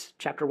 Genesis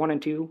chapter 1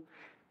 and 2,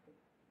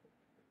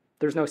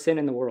 there's no sin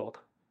in the world.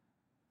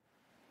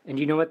 And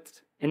you know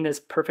what's in this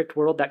perfect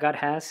world that God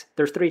has?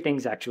 There's three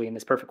things actually in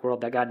this perfect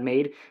world that God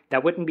made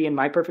that wouldn't be in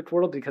my perfect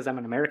world because I'm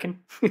an American.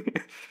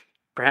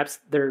 Perhaps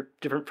they're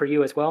different for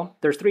you as well.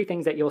 There's three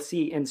things that you'll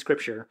see in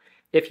Scripture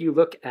if you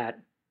look at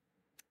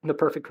the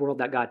perfect world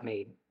that God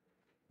made.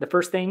 The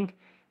first thing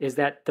is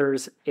that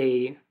there's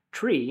a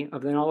tree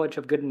of the knowledge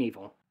of good and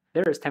evil.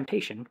 There is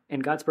temptation in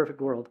God's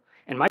perfect world.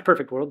 In my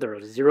perfect world, there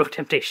is zero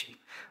temptation.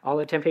 All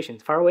the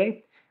temptations far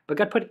away, but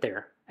God put it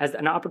there as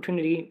an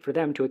opportunity for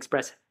them to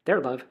express their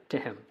love to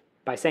him.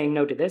 By saying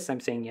no to this, I'm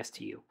saying yes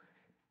to you.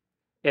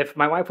 If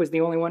my wife was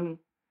the only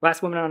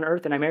last woman on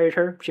earth, and I married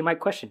her, she might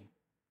question,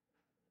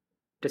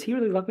 does he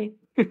really love me?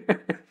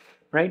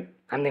 Right?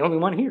 I'm the only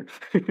one here.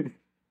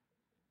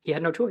 He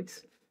had no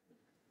choice.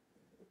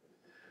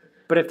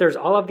 But if there's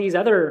all of these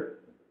other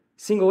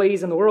single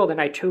ladies in the world and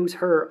I chose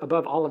her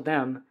above all of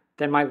them,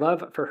 then my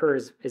love for her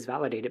is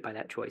validated by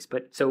that choice.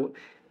 But so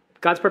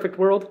God's perfect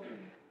world,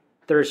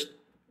 there's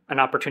an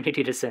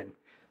opportunity to sin.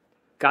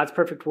 God's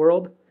perfect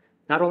world,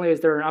 not only is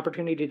there an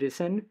opportunity to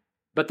sin,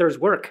 but there's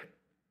work.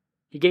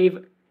 He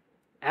gave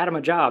Adam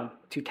a job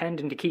to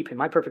tend and to keep. In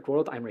my perfect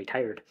world, I'm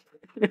retired.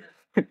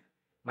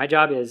 My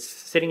job is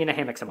sitting in a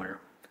hammock somewhere.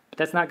 But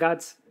that's not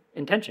God's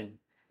intention.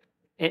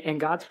 In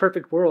God's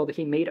perfect world,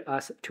 he made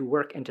us to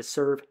work and to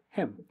serve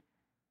him.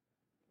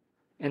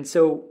 And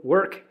so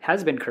work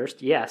has been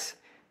cursed, yes,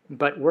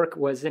 but work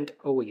wasn't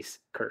always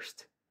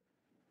cursed.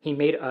 He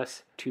made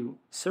us to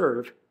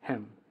serve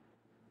him.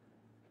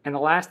 And the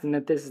last, and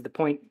that this is the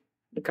point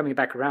coming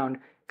back around,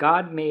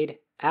 God made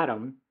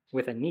Adam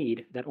with a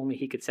need that only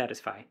he could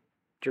satisfy.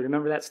 Do you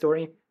remember that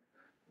story?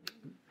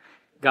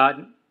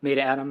 God made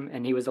Adam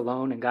and he was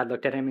alone, and God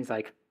looked at him and he's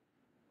like,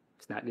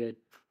 it's not good.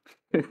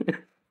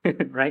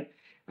 Right?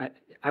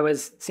 I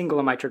was single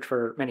in my church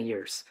for many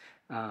years.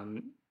 I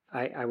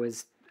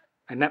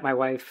met my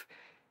wife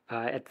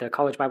at the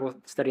college Bible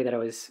study that I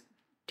was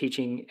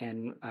teaching,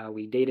 and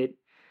we dated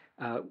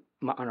on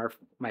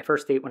my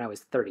first date when I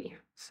was 30.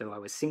 So I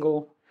was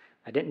single.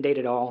 I didn't date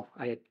at all.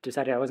 I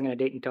decided I wasn't going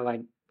to date until I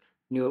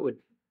knew it would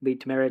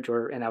lead to marriage,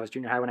 and I was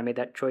junior high when I made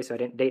that choice, so I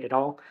didn't date at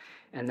all.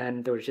 And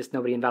then there was just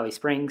nobody in Valley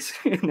Springs.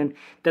 And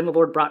then the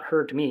Lord brought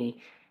her to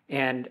me,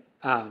 and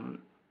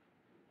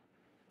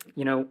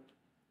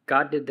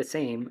God did the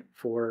same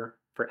for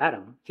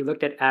Adam. He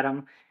looked at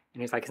Adam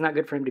and he's like, it's not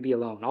good for him to be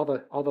alone.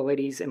 All the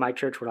ladies in my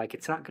church were like,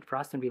 it's not good for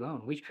Austin to be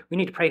alone. We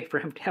need to pray for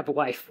him to have a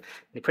wife.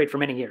 They prayed for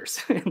many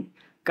years.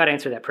 God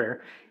answered that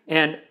prayer.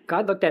 And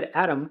God looked at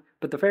Adam,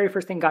 but the very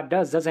first thing God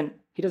does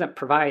he doesn't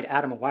provide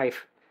Adam a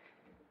wife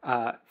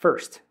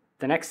first.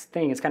 The next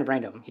thing is kind of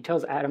random. He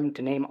tells Adam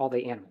to name all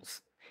the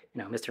animals.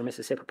 Mr. and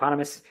Mrs.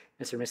 Hippopotamus,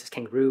 Mr. and Mrs.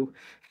 Kangaroo,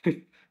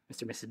 Mr.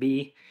 and Mrs.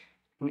 Bee.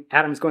 And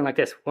Adam's going like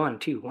this, 1,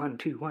 2, 1,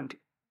 2, 1, 2.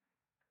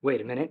 Wait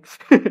a minute.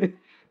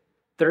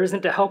 There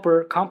isn't a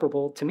helper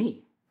comparable to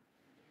me.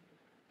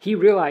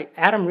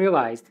 Adam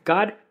realized,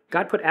 God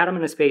put Adam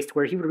in a space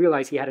where he would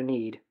realize he had a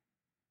need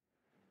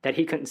that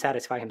he couldn't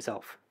satisfy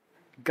himself.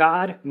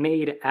 God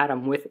made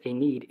Adam with a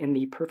need in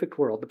the perfect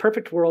world. The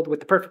perfect world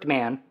with the perfect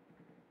man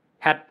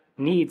had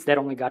needs that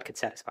only God could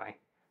satisfy. And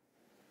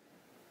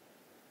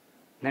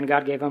then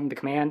God gave him the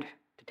command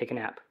to take a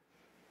nap.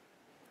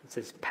 It's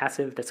as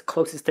passive, that's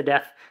closest to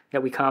death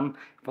that we come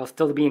while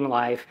still being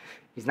alive.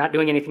 He's not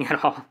doing anything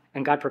at all,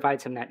 and God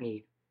provides him that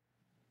need.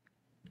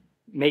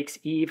 Makes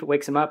Eve,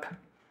 wakes him up, and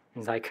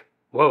he's like,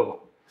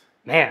 whoa,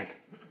 man,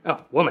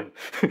 oh, woman.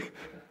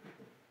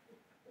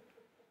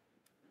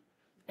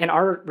 In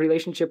our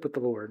relationship with the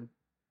Lord,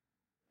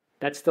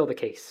 that's still the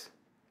case.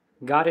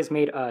 God has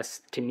made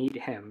us to need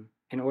him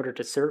in order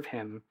to serve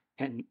him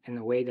in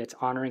a way that's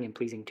honoring and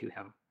pleasing to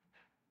him.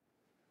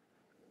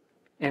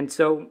 And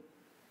so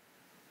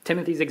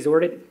Timothy's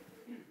exhorted,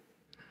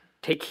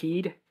 take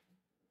heed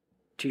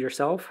to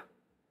yourself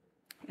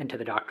and to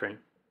the doctrine.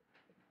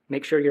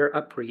 Make sure your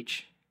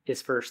upreach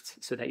is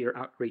first so that your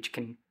outreach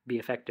can be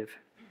effective.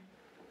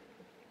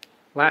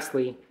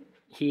 Lastly,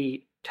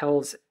 he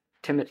tells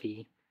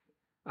Timothy,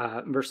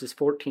 verses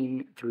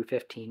 14 through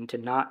 15, to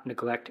not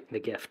neglect the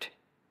gift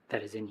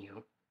that is in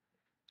you.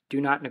 Do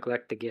not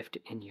neglect the gift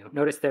in you.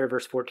 Notice there,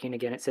 verse 14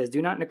 again, it says,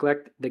 do not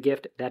neglect the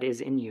gift that is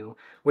in you,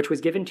 which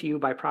was given to you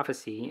by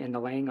prophecy and the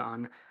laying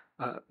on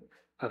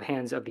of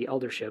hands of the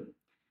eldership.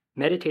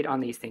 Meditate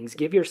on these things.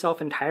 Give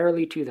yourself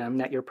entirely to them,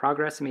 that your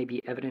progress may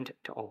be evident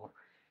to all.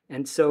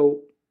 And so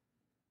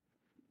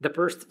the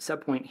first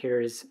subpoint here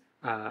is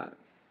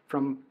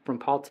from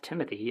Paul to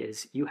Timothy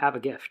is, you have a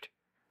gift.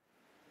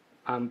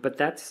 But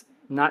that's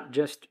not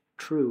just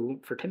true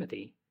for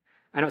Timothy.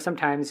 I know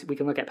sometimes we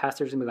can look at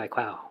pastors and be like,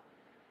 wow,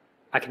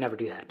 I could never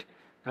do that.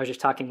 I was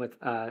just talking with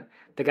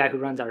the guy who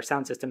runs our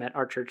sound system at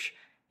our church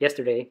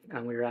yesterday.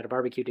 We were at a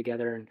barbecue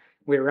together, and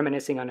we were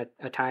reminiscing on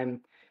a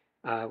time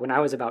when I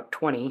was about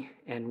 20,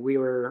 and we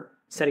were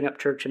setting up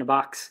church in a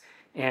box,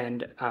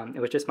 and it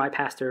was just my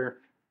pastor,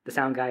 the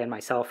sound guy, and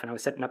myself, and I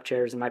was setting up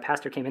chairs, and my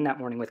pastor came in that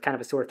morning with kind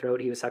of a sore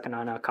throat. He was sucking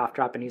on a cough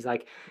drop, and he's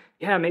like,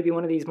 yeah, maybe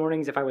one of these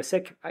mornings, if I was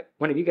sick,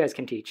 one of you guys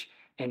can teach.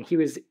 And he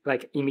was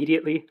like,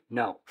 immediately,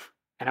 no.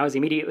 And I was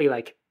immediately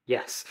like,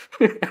 yes.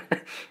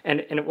 and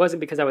it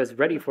wasn't because I was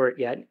ready for it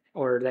yet,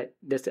 or that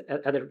this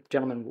other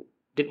gentleman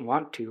didn't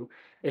want to.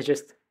 It's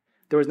just,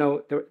 there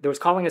was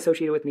calling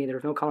associated with me. There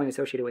was no calling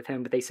associated with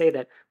him. But they say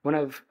that one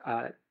of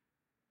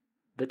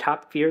the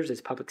top fears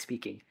is public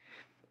speaking,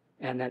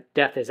 and that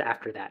death is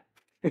after that,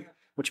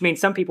 which means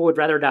some people would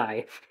rather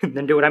die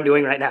than do what I'm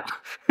doing right now.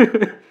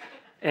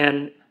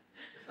 And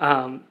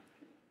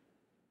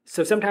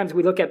so sometimes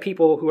we look at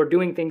people who are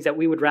doing things that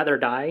we would rather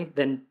die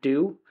than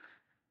do,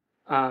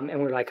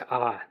 and we're like,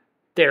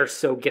 they're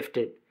so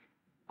gifted.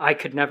 I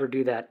could never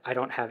do that. I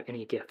don't have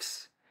any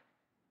gifts.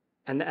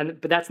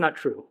 But that's not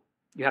true.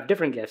 You have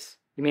different gifts.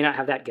 You may not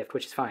have that gift,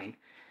 which is fine.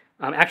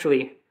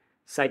 Actually,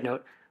 side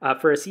note,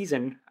 for a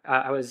season,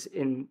 I was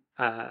in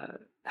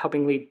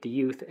helping lead the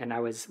youth, and I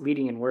was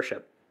leading in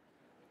worship.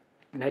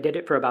 And I did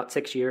it for about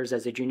 6 years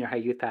as a junior high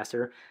youth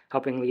pastor,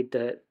 helping lead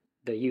the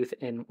youth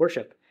in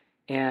worship.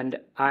 And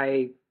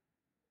I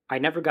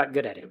never got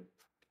good at it.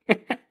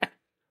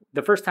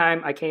 The first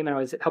time I came and I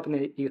was helping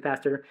the youth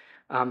pastor,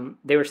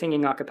 they were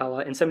singing a cappella,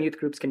 and some youth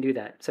groups can do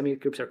that. Some youth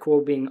groups are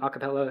cool being a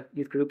cappella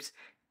youth groups.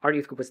 Our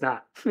youth group was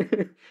not.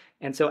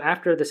 And so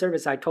after the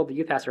service, I told the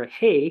youth pastor,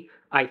 hey,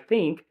 I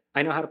think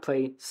I know how to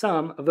play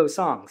some of those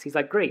songs. He's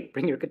like, great,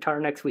 bring your guitar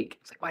next week.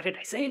 I was like, why did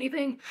I say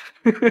anything?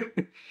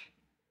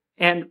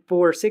 And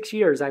for 6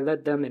 years, I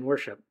led them in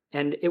worship.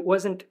 And it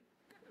wasn't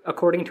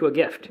according to a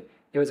gift.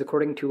 It was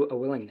according to a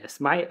willingness.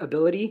 My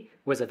ability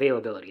was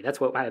availability. That's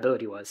what my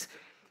ability was.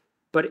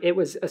 But it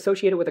was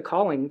associated with a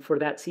calling for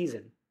that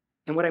season.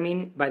 And what I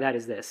mean by that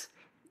is this.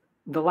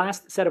 The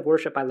last set of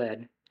worship I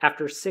led,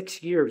 after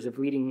 6 years of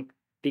leading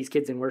these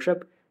kids in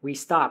worship, we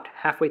stopped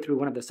halfway through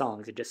one of the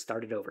songs and just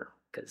started over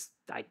because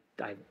I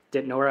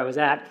didn't know where I was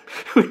at.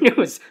 It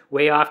was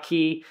way off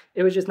key.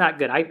 It was just not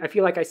good. I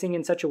feel like I sing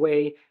in such a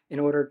way in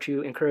order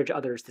to encourage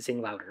others to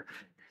sing louder.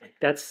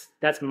 That's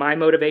my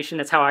motivation.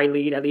 That's how I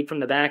lead. I lead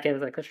from the back and I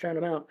was like, let's drown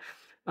them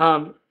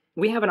out.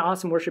 We have an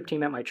awesome worship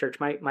team at my church.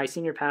 My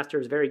senior pastor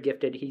is very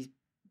gifted. He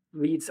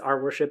leads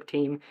our worship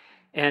team.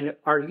 And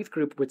our youth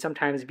group would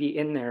sometimes be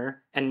in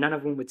there and none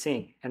of them would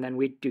sing. And then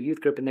we'd do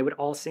youth group and they would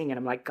all sing. And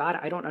I'm like, God,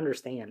 I don't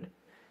understand.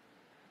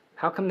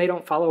 How come they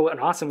don't follow an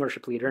awesome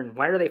worship leader? And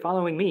why are they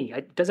following me?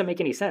 It doesn't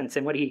make any sense.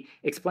 And what he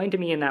explained to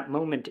me in that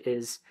moment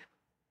is,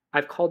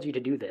 I've called you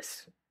to do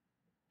this.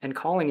 And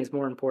calling is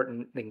more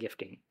important than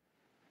gifting.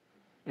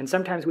 And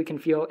sometimes we can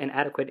feel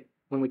inadequate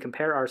when we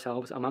compare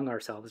ourselves among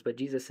ourselves, but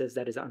Jesus says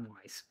that is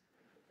unwise.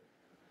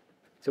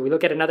 So we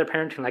look at another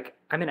parent and like,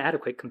 I'm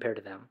inadequate compared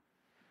to them.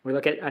 We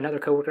look at another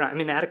coworker, I'm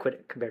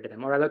inadequate compared to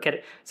them. Or I look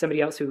at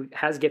somebody else who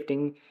has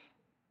gifting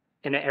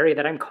in an area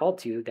that I'm called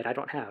to that I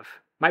don't have.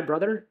 My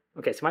brother,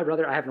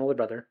 I have an older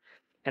brother,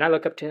 and I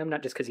look up to him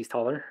not just because he's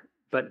taller,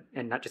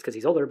 and not just because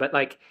he's older, but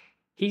like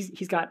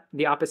he's got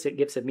the opposite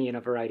gifts of me in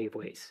a variety of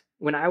ways.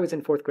 When I was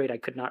in 4th grade, I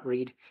could not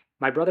read.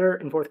 My brother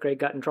in 4th grade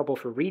got in trouble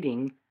for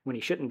reading when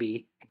he shouldn't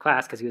be in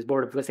class because he was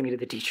bored of listening to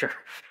the teacher.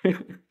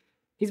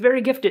 He's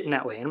very gifted in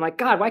that way. And I'm like,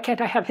 God, why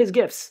can't I have his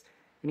gifts?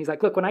 And he's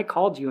like, look, when I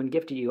called you and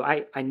gifted you,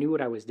 I knew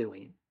what I was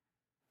doing.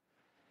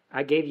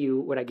 I gave you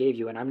what I gave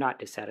you, and I'm not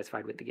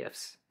dissatisfied with the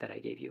gifts that I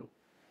gave you.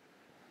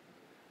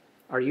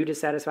 Are you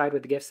dissatisfied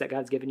with the gifts that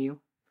God's given you?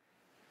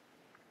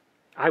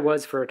 I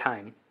was for a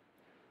time.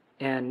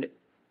 And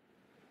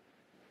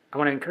I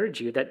want to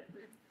encourage you that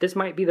this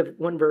might be the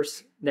one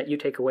verse that you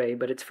take away,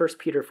 but it's 1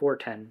 Peter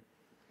 4:10.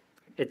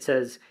 It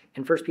says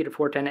in 1 Peter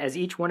 4:10, as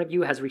each one of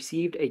you has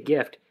received a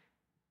gift,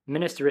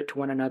 minister it to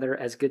one another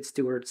as good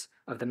stewards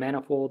of the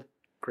manifold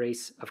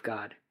grace of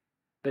God.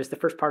 But it's the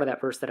first part of that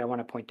verse that I want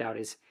to point out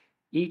is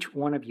each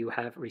one of you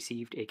have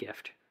received a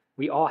gift.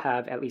 We all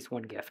have at least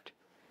one gift.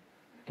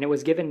 And it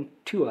was given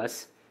to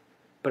us,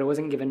 but it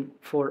wasn't given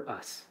for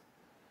us.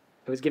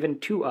 It was given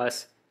to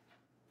us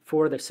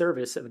for the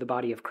service of the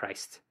body of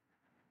Christ.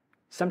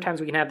 Sometimes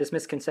we can have this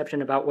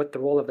misconception about what the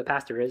role of the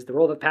pastor is. The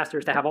role of the pastor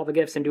is to have all the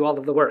gifts and do all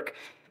of the work.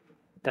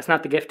 That's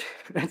not the gift.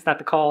 That's not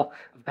the call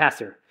of the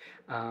pastor.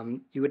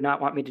 You would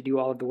not want me to do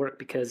all of the work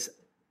because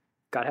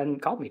God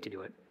hadn't called me to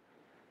do it.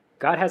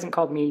 God hasn't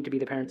called me to be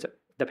the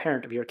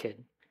parent of your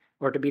kid,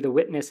 or to be the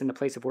witness in the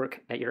place of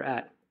work that you're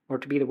at, or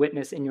to be the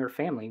witness in your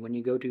family when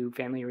you go to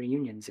family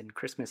reunions and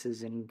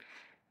Christmases. And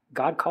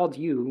God called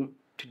you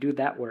to do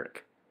that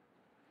work.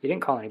 He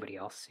didn't call anybody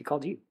else. He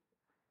called you.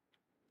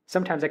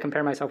 Sometimes I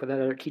compare myself with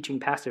other teaching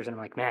pastors and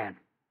I'm like, man,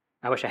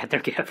 I wish I had their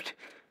gift,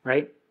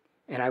 right?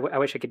 And I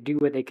wish I could do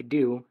what they could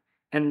do.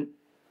 And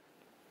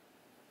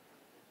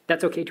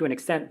that's okay to an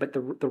extent, but the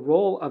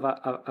role of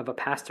a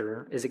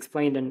pastor is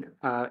explained in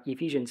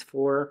Ephesians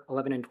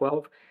 4:11 and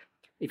 12.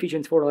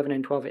 Ephesians 4:11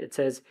 and 12, it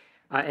says,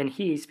 and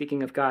he,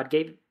 speaking of God,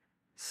 gave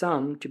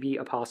some to be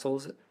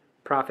apostles,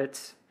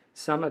 prophets,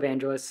 some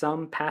evangelists,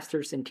 some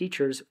pastors and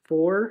teachers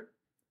for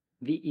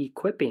the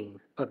equipping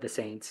of the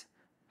saints,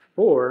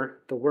 for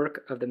the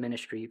work of the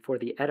ministry, for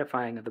the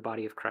edifying of the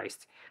body of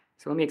Christ.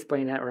 So let me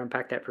explain that or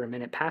unpack that for a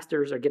minute.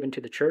 Pastors are given to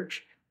the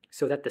church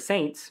so that the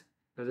saints,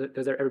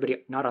 those are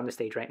everybody not on the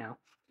stage right now,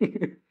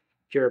 if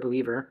you're a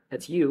believer,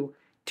 that's you,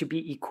 to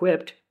be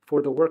equipped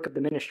for the work of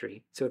the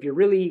ministry. So if you're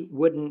really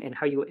wooden in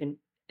how you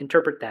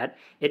interpret that,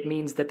 it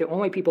means that the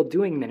only people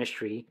doing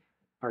ministry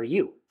are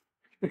you,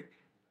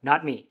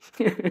 not me.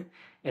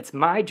 It's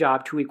my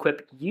job to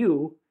equip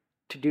you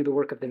to do the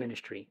work of the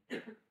ministry.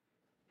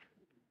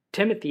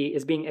 Timothy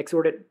is being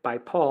exhorted by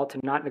Paul to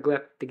not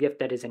neglect the gift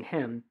that is in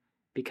him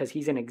because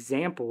he's an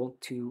example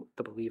to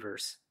the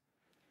believers,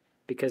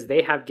 because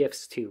they have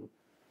gifts too.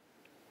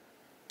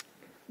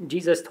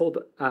 Jesus told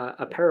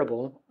a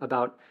parable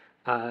about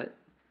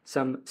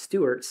some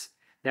stewards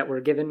that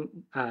were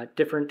given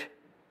different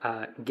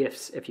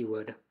gifts, if you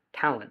would,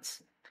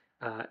 talents,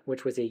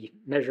 which was a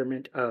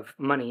measurement of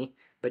money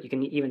but you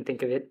can even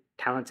think of it,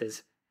 talents,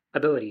 as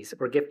abilities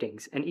or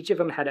giftings. And each of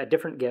them had a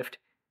different gift.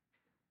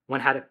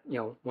 One had,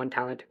 1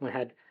 talent, one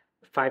had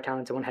 5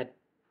 talents, and one had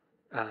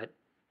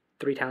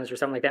 3 talents or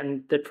something like that.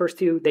 And the first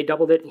two, they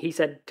doubled it. He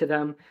said to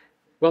them,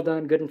 well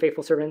done, good and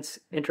faithful servants,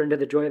 enter into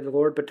the joy of the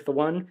Lord. But to the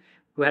one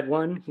who had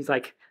one, he's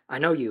like, I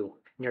know you,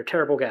 and you're a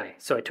terrible guy.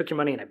 So I took your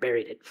money and I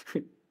buried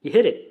it. He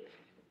hid it.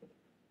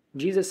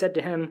 Jesus said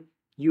to him,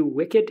 you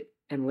wicked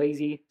and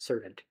lazy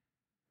servant.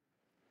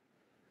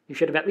 You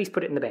should have at least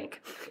put it in the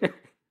bank.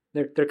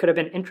 There could have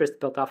been interest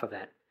built off of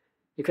that.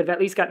 You could have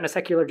at least gotten a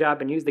secular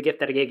job and used the gift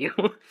that I gave you.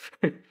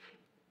 And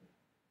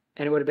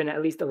it would have been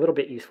at least a little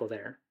bit useful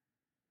there.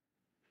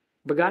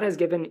 But God has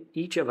given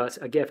each of us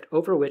a gift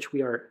over which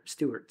we are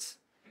stewards.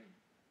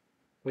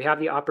 We have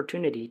the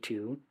opportunity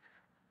to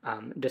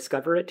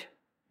discover it,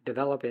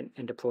 develop it,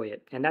 and deploy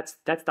it. And that's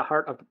the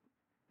heart of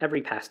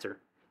every pastor.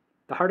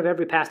 The heart of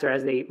every pastor,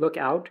 as they look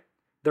out,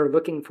 they're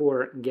looking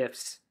for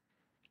gifts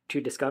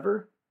to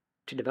discover,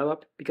 to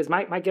develop. Because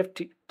my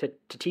gift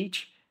to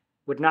teach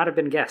would not have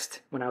been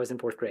guessed when I was in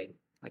 4th grade.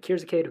 Like,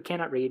 here's a kid who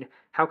cannot read.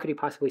 How could he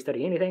possibly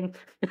study anything?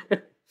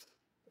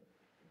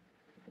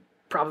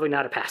 Probably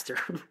not a pastor.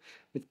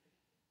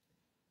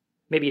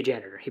 Maybe a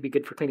janitor. He'd be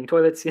good for cleaning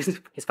toilets.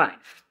 It's fine,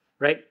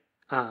 right?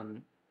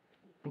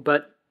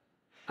 But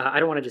I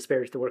don't want to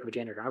disparage the work of a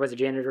janitor. I was a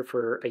janitor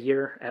for a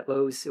year at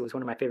Lowe's. It was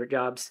one of my favorite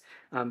jobs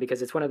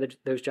because it's one of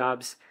those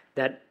jobs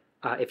that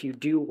if you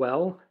do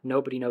well,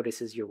 nobody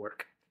notices your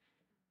work.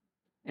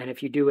 And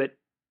if you do it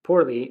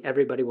poorly,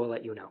 everybody will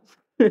let you know.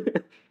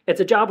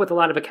 It's a job with a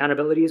lot of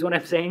accountability is what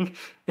I'm saying.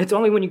 It's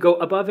only when you go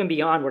above and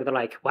beyond where they're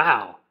like,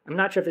 wow, I'm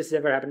not sure if this has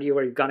ever happened to you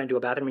where you've gone into a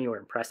bathroom and you were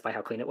impressed by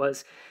how clean it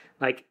was.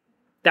 Like,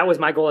 that was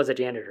my goal as a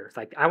janitor. It's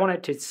like, I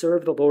wanted to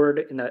serve the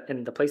Lord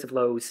in the place of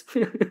Lowe's,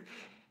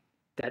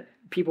 that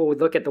people would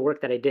look at the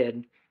work that I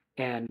did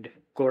and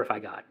glorify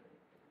God,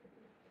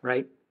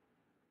 right?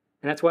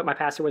 And that's what my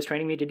pastor was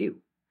training me to do.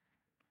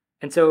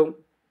 And so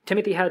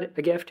Timothy had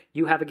a gift.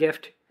 You have a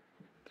gift.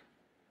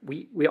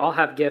 We all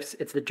have gifts.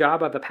 It's the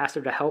job of a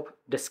pastor to help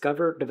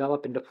discover,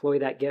 develop, and deploy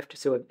that gift.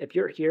 So if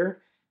you're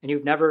here and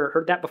you've never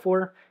heard that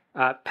before,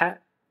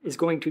 Pat is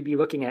going to be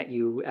looking at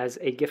you as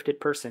a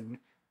gifted person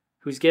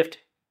whose gift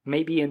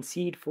may be in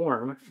seed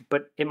form,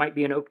 but it might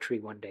be an oak tree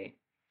one day.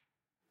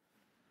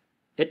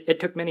 It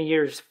took many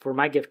years for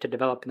my gift to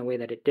develop in the way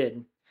that it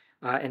did,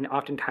 and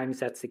oftentimes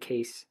that's the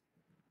case.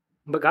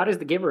 But God is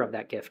the giver of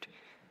that gift.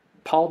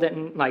 Paul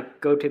didn't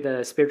go to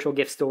the spiritual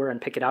gift store and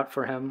pick it out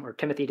for him, or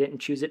Timothy didn't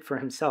choose it for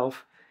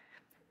himself.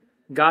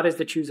 God is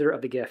the chooser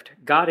of the gift.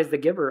 God is the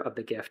giver of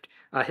the gift.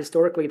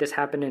 Historically, this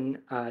happened in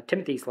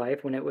Timothy's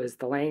life when it was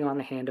the laying on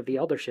the hand of the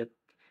eldership.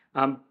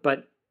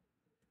 But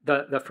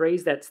the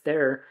phrase that's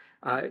there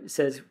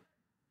says,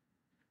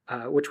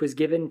 which was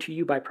given to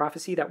you by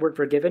prophecy. That word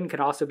for given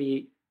can also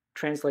be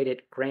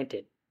translated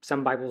granted.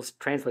 Some Bibles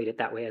translate it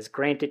that way, as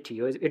granted to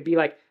you. It'd be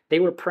like they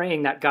were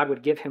praying that God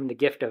would give him the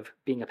gift of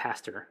being a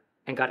pastor,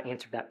 and God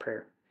answered that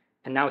prayer.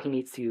 And now he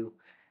needs to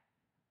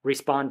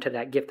respond to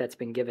that gift that's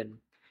been given.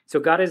 So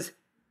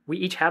we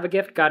each have a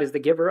gift. God is the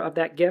giver of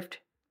that gift.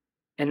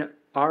 And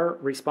our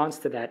response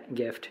to that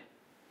gift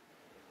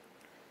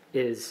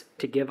is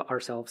to give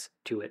ourselves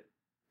to it.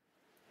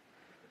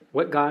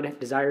 What God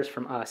desires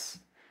from us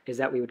is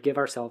that we would give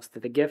ourselves to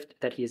the gift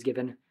that he has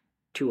given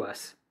to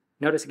us.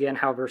 Notice again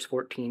how verse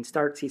 14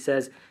 starts. He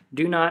says,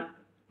 do not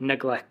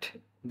neglect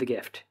the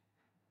gift.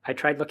 I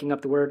tried looking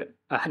up the word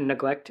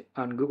neglect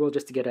on Google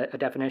just to get a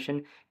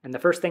definition, and the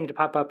first thing to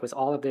pop up was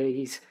all of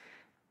these,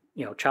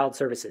 child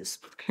services,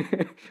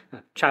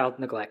 child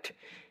neglect,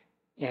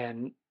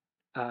 and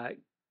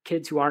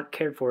kids who aren't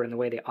cared for in the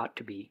way they ought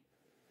to be.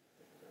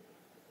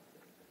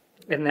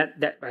 And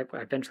that I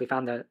eventually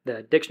found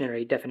the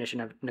dictionary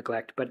definition of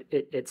neglect, but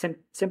it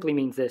simply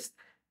means this: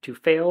 to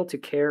fail to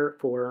care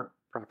for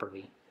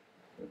properly.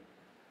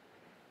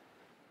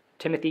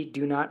 Timothy,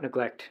 do not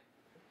neglect.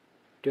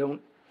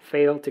 Don't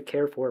fail to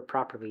care for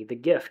properly the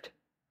gift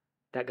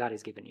that God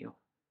has given you.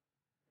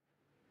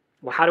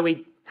 Well, how do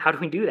we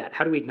do that?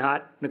 How do we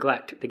not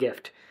neglect the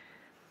gift?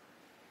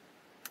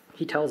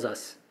 He tells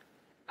us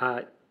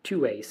 2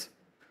 ways,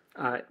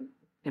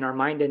 in our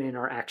mind and in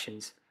our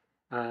actions.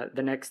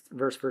 The next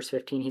verse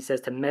 15, he says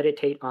to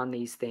meditate on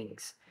these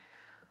things.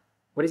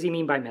 What does he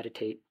mean by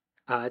meditate?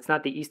 It's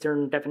not the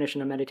Eastern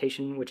definition of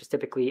meditation, which is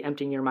typically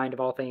emptying your mind of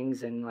all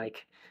things and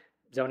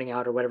zoning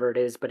out or whatever it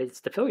is, but it's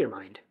to fill your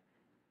mind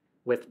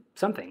with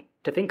something,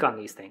 to think on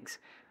these things.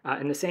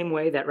 In the same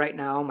way that right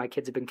now my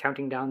kids have been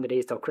counting down the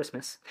days till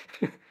Christmas,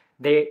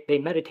 they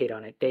meditate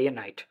on it day and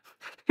night.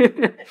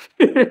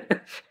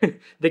 The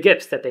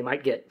gifts that they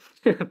might get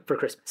for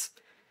Christmas,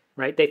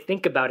 right? They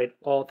think about it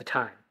all the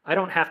time. I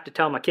don't have to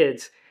tell my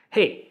kids,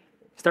 hey,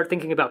 start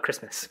thinking about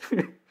Christmas.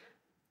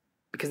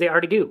 Because they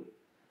already do.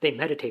 They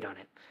meditate on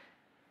it.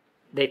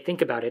 They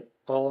think about it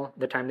all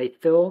the time. They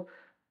fill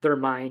their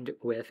mind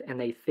with and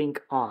they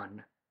think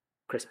on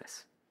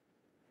Christmas.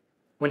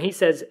 When he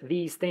says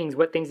these things,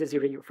 what things is he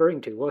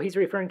referring to? Well, he's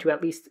referring to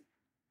at least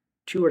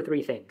 2 or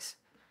 3 things.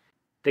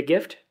 The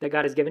gift that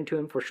God has given to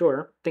him, for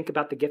sure. Think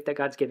about the gift that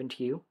God's given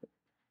to you.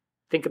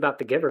 Think about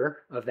the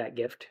giver of that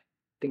gift.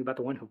 Think about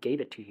the one who gave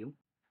it to you.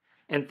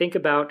 And think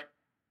about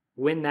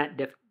when that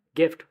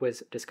gift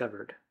was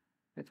discovered.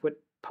 That's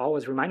what Paul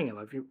was reminding him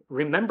of.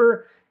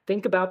 Remember,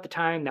 think about the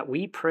time that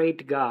we prayed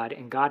to God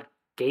and God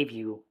gave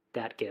you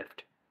that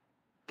gift.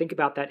 Think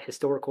about that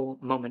historical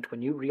moment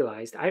when you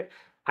realized. I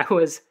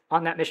was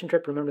on that mission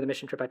trip. Remember the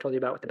mission trip I told you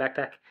about with the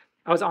backpack?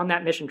 I was on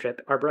that mission trip.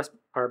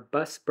 Our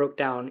bus broke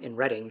down in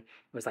Reading.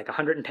 It was like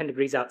 110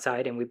 degrees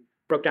outside, and we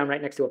broke down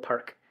right next to a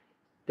park.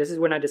 This is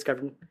when I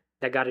discovered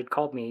that God had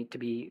called me to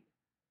be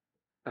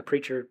a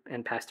preacher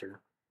and pastor.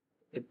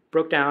 It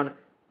broke down.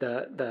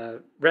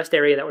 The rest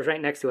area that was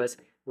right next to us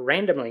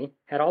randomly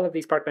had all of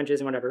these park benches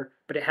and whatever,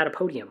 but it had a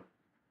podium.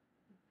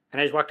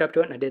 And I just walked up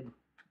to it and I did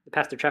the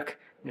Pastor Chuck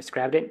and just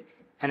grabbed it.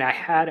 And I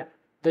had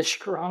the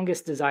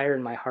strongest desire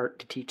in my heart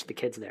to teach the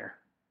kids there.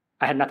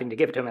 I had nothing to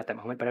give to them at that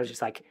moment, but I was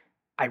just like,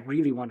 I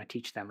really want to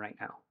teach them right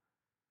now.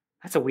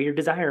 That's a weird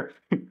desire.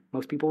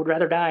 Most people would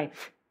rather die.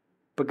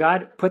 But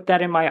God put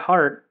that in my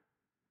heart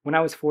when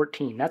I was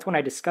 14. That's when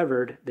I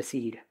discovered the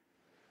seed.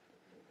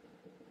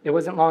 It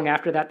wasn't long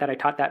after that I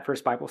taught that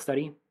first Bible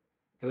study.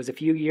 It was a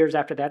few years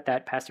after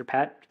that Pastor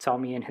Pat saw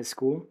me in his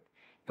school.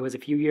 It was a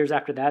few years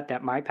after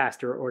that my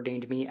pastor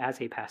ordained me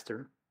as a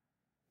pastor.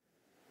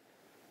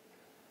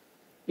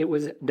 It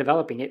was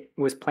developing. It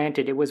was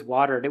planted. It was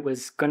watered. It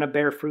was going to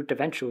bear fruit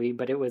eventually,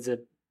 but it was a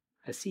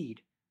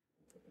seed.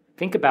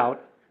 Think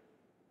about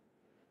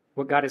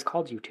what God has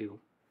called you to.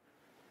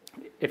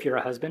 If you're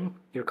a husband,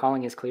 your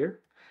calling is clear.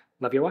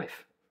 Love your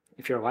wife.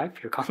 If you're a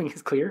wife, your calling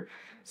is clear.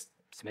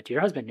 Submit to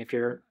your husband. If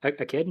you're a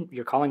kid,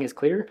 your calling is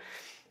clear.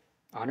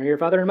 Honor your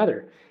father and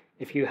mother.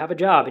 If you have a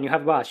job and you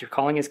have a boss, your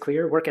calling is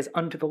clear. Work as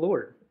unto the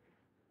Lord.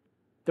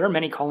 There are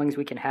many callings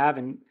we can have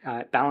and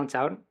balance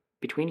out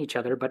between each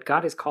other, but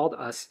God has called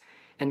us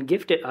and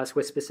gifted us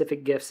with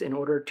specific gifts in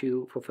order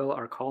to fulfill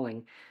our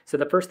calling. So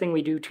the first thing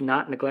we do to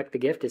not neglect the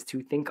gift is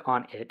to think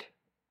on it.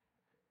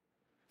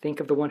 Think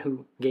of the one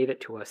who gave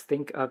it to us.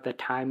 Think of the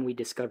time we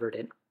discovered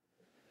it.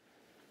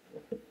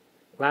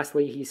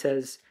 Lastly, he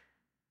says,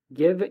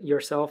 give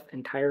yourself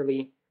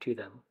entirely to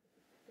them.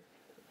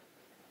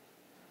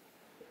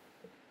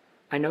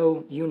 I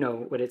know you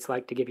know what it's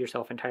like to give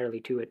yourself entirely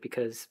to it,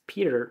 because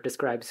Peter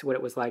describes what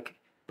it was like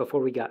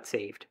before we got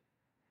saved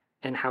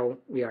and how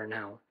we are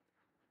now.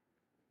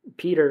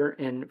 Peter,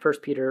 in 1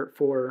 Peter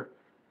 4,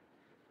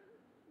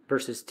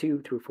 verses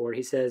 2 through 4,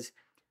 he says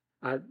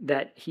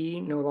that he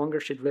no longer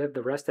should live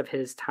the rest of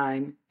his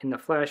time in the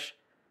flesh,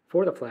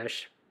 for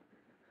the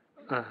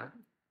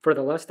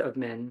lust of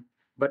men,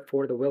 but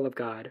for the will of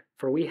God.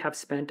 For we have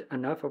spent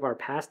enough of our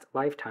past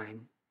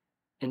lifetime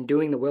in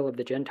doing the will of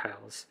the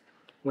Gentiles,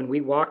 when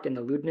we walked in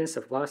the lewdness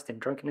of lust and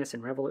drunkenness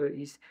and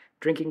revelries,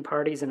 drinking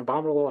parties and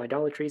abominable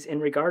idolatries. In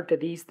regard to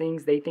these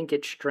things, they think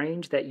it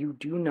strange that you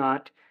do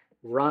not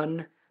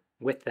run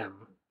with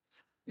them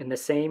in the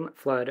same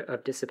flood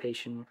of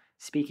dissipation,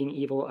 speaking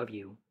evil of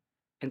you.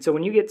 And so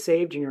when you get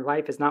saved and your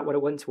life is not what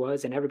it once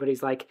was, and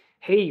everybody's like,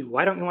 hey,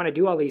 why don't you want to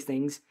do all these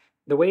things?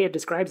 The way it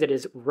describes it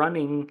is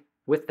running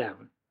with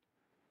them.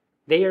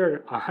 They are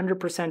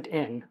 100%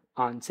 in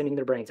on sending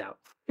their brains out.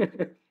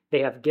 They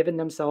have given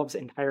themselves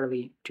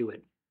entirely to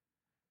it.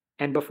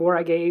 And before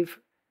I gave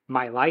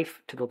my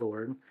life to the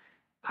Lord,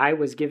 I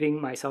was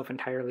giving myself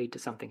entirely to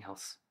something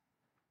else.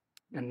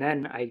 And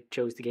then I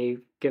chose to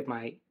give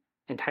my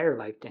entire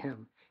life to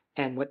him.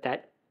 And what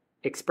that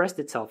expressed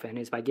itself in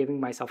is by giving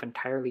myself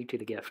entirely to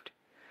the gift.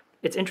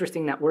 It's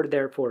interesting that word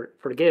there for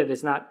give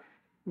is not,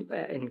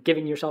 in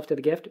giving yourself to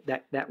the gift,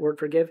 that word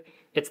forgive,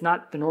 it's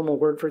not the normal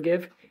word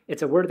forgive.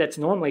 It's a word that's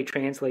normally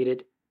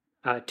translated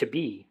to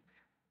be.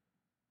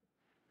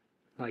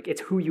 Like,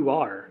 it's who you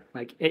are.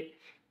 Like,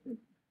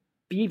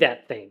 be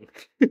that thing.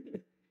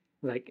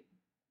 Like,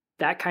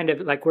 that kind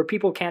of, like, where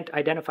people can't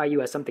identify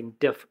you as something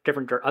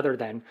different or other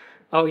than,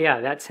 oh yeah,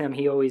 that's him.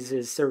 He always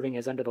is serving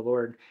as unto the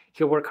Lord.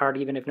 He'll work hard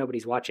even if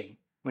nobody's watching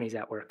when he's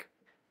at work,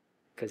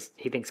 because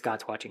he thinks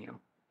God's watching him.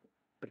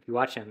 But if you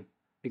watch him,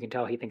 you can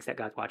tell he thinks that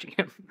God's watching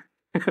him,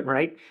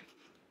 right?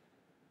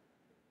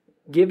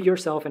 Give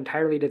yourself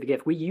entirely to the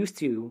gift. We used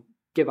to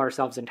give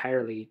ourselves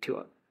entirely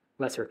to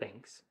lesser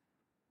things.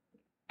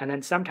 And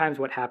then sometimes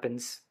what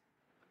happens,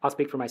 I'll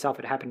speak for myself,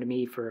 it happened to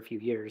me for a few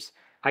years.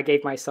 I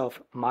gave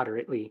myself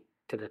moderately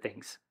to the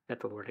things that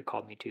the Lord had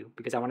called me to,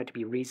 because I wanted to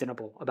be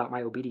reasonable about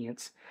my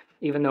obedience,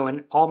 even though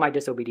in all my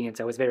disobedience,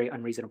 I was very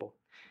unreasonable.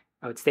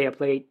 I would stay up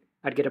late,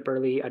 I'd get up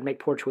early, I'd make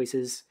poor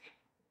choices,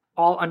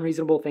 all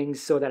unreasonable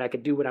things so that I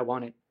could do what I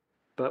wanted.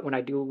 But when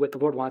I do what the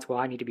Lord wants, well,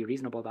 I need to be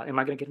reasonable about it. Am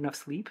I going to get enough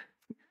sleep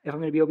if I'm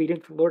going to be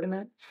obedient to the Lord in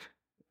that?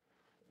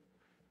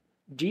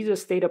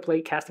 Jesus stayed up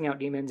late casting out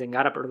demons and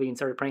got up early and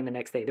started praying the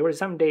next day. There were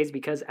some days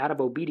because out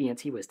of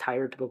obedience, he was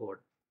tired to the Lord.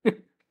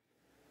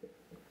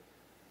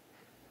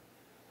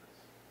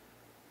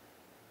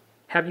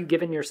 Have you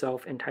given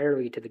yourself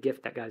entirely to the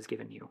gift that God has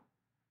given you?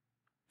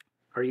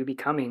 Are you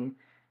becoming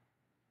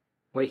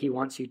what he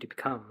wants you to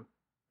become?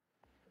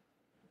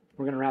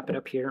 We're going to wrap it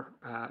up here.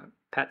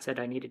 Pat said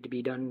I needed to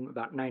be done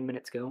about 9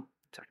 minutes ago,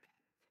 so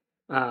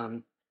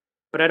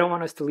But I don't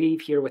want us to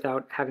leave here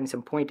without having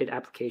some pointed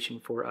application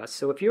for us.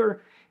 So if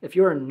you're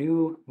a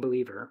new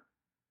believer,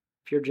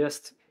 if you're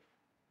just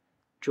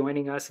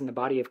joining us in the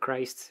body of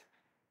Christ,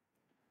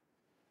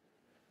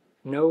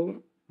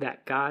 know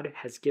that God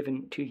has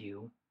given to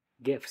you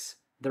gifts.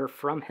 They're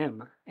from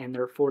him and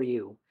they're for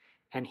you.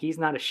 And he's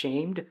not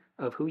ashamed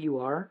of who you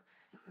are.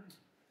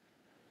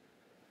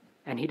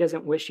 And he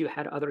doesn't wish you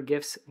had other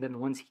gifts than the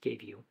ones he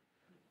gave you.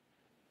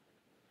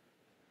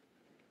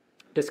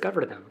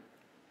 Discover them.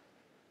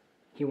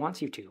 He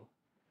wants you to.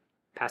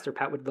 Pastor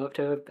Pat would love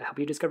to help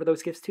you discover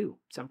those gifts too.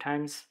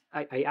 Sometimes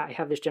I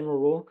have this general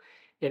rule.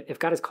 If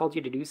God has called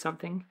you to do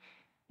something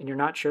and you're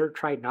not sure,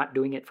 try not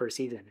doing it for a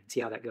season and see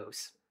how that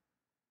goes.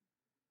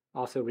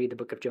 Also read the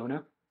book of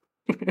Jonah.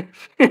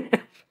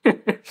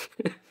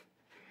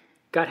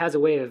 God has a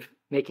way of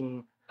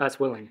making us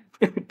willing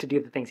to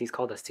do the things he's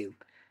called us to.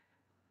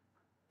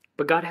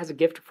 But God has a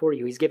gift for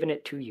you. He's given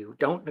it to you.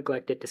 Don't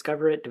neglect it.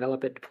 Discover it,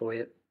 develop it, deploy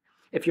it.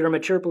 If you're a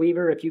mature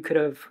believer, if you could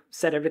have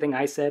said everything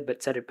I said,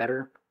 but said it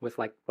better with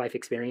like life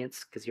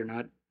experience, because you're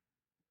not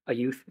a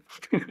youth,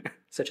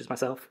 such as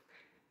myself,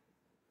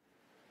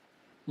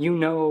 you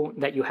know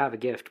that you have a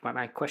gift. But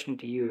my question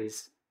to you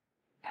is,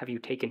 have you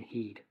taken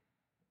heed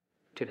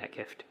to that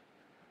gift?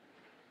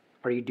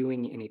 Are you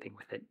doing anything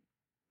with it?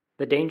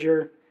 The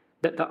danger,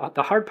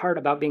 the hard part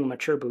about being a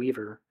mature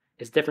believer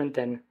is different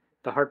than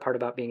the hard part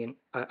about being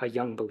a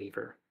young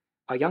believer.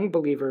 A young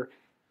believer,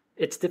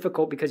 it's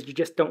difficult because you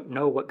just don't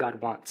know what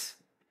God wants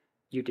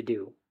you to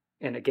do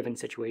in a given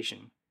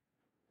situation.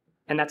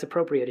 And that's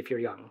appropriate if you're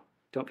young.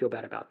 Don't feel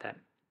bad about that.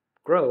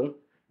 Grow,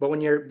 but when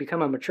you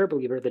become a mature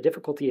believer, the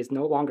difficulty is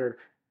no longer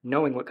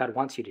knowing what God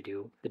wants you to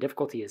do. The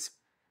difficulty is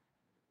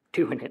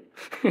doing it.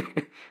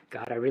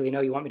 God, I really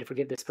know you want me to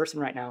forgive this person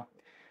right now,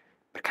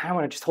 but I kind of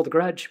want to just hold a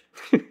grudge.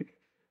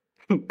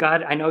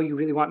 God, I know you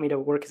really want me to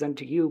work as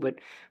unto you, but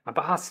my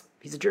boss,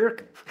 he's a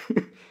jerk.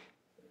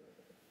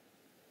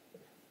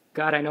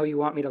 God, I know you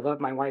want me to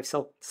love my wife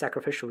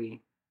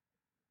self-sacrificially,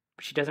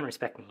 but she doesn't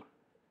respect me.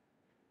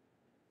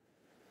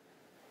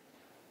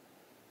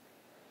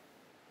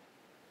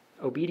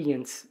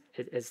 Obedience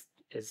is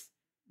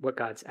what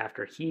God's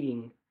after.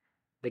 Heeding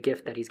the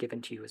gift that he's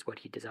given to you is what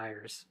he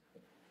desires.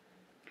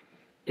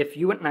 If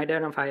you wouldn't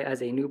identify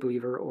as a new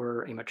believer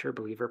or a mature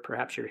believer,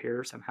 perhaps you're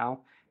here somehow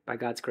by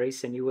God's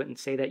grace, and you wouldn't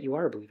say that you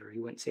are a believer.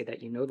 You wouldn't say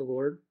that you know the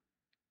Lord.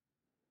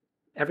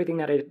 Everything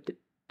that I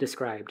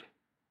described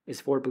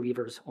is for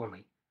believers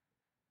only.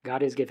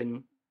 God has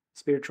given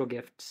spiritual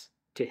gifts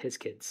to his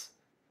kids,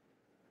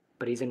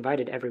 but he's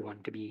invited everyone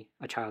to be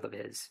a child of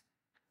his.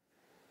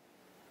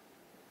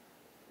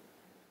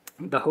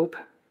 The hope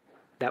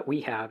that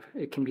we have,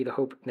 it can be the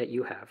hope that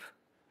you have.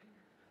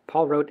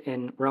 Paul wrote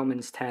in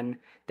Romans 10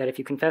 that if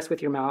you confess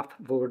with your mouth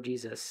the Lord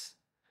Jesus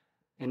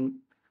and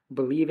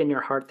believe in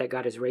your heart that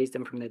God has raised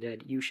him from the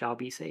dead, you shall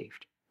be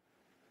saved.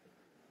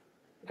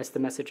 That's the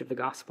message of the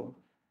gospel.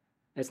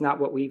 It's not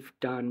what we've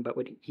done, but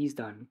what he's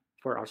done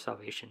for our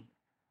salvation.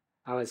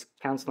 I was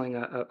counseling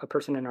a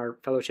person in our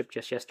fellowship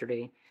just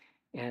yesterday,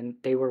 and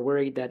they were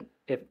worried that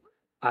if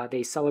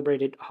they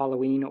celebrated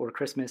Halloween or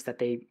Christmas, that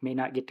they may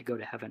not get to go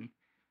to heaven.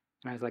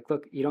 And I was like,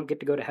 look, you don't get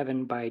to go to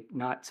heaven by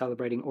not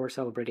celebrating or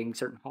celebrating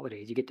certain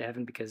holidays. You get to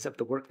heaven because of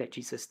the work that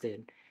Jesus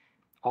did.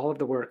 All of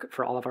the work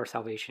for all of our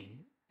salvation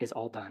is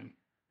all done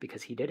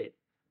because he did it.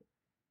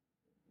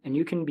 And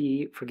you can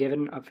be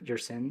forgiven of your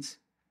sins.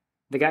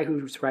 The guy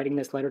who's writing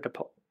this letter to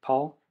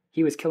Paul,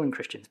 he was killing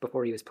Christians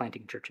before he was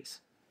planting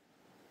churches.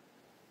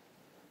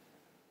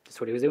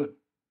 That's what he was doing.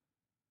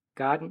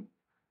 God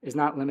is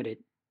not limited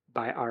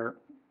by our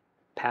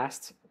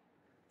past,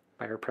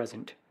 by our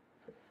present.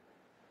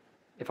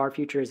 If our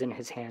future is in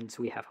his hands,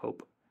 we have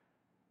hope.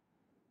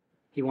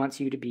 He wants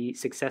you to be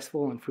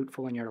successful and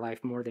fruitful in your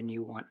life more than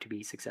you want to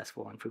be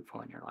successful and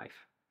fruitful in your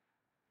life.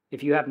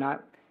 If you have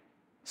not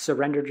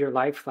surrendered your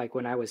life like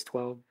when I was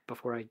 12,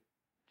 before I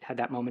had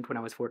that moment when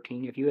I was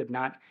 14, if you have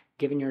not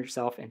given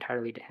yourself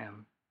entirely to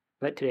him,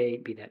 let today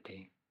be that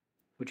day.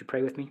 Would you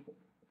pray with me?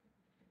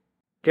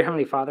 Dear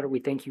Heavenly Father, we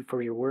thank you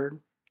for your word,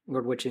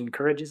 Lord, which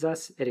encourages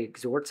us, it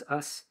exhorts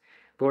us.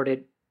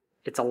 Lord,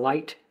 it's a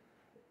light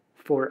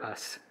for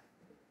us.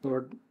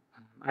 Lord,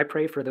 I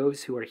pray for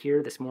those who are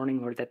here this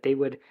morning, Lord, that they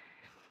would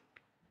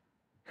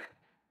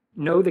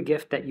know the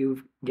gift that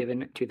you've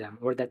given to them,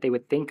 Lord, that they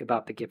would think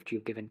about the gift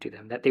you've given to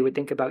them, that they would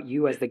think about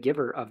you as the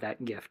giver of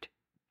that gift,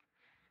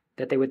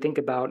 that they would think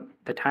about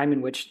the time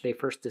in which they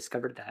first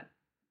discovered that.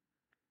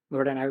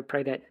 Lord, and I would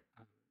pray that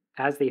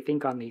as they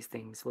think on these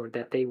things, Lord,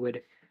 that they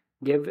would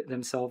give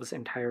themselves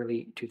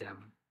entirely to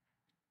them,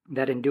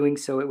 that in doing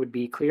so it would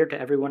be clear to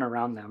everyone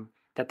around them,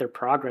 that their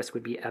progress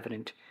would be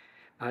evident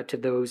to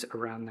those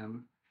around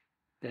them,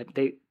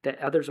 that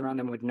others around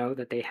them would know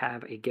that they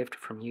have a gift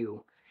from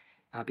you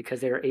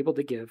because they are able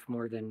to give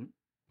more than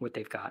what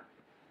they've got.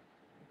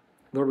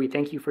 Lord, we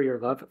thank you for your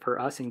love for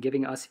us and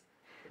giving us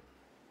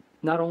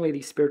not only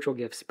these spiritual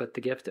gifts, but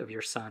the gift of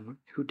your Son,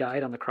 who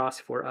died on the cross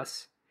for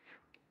us,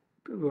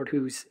 Lord,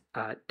 whose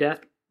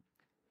death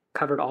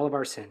covered all of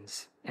our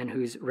sins, and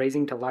whose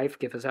raising to life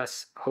gives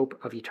us hope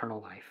of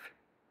eternal life.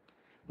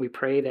 We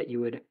pray that you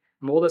would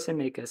mold us and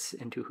make us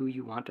into who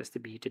you want us to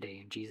be today.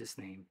 In Jesus'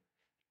 name,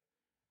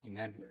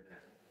 amen.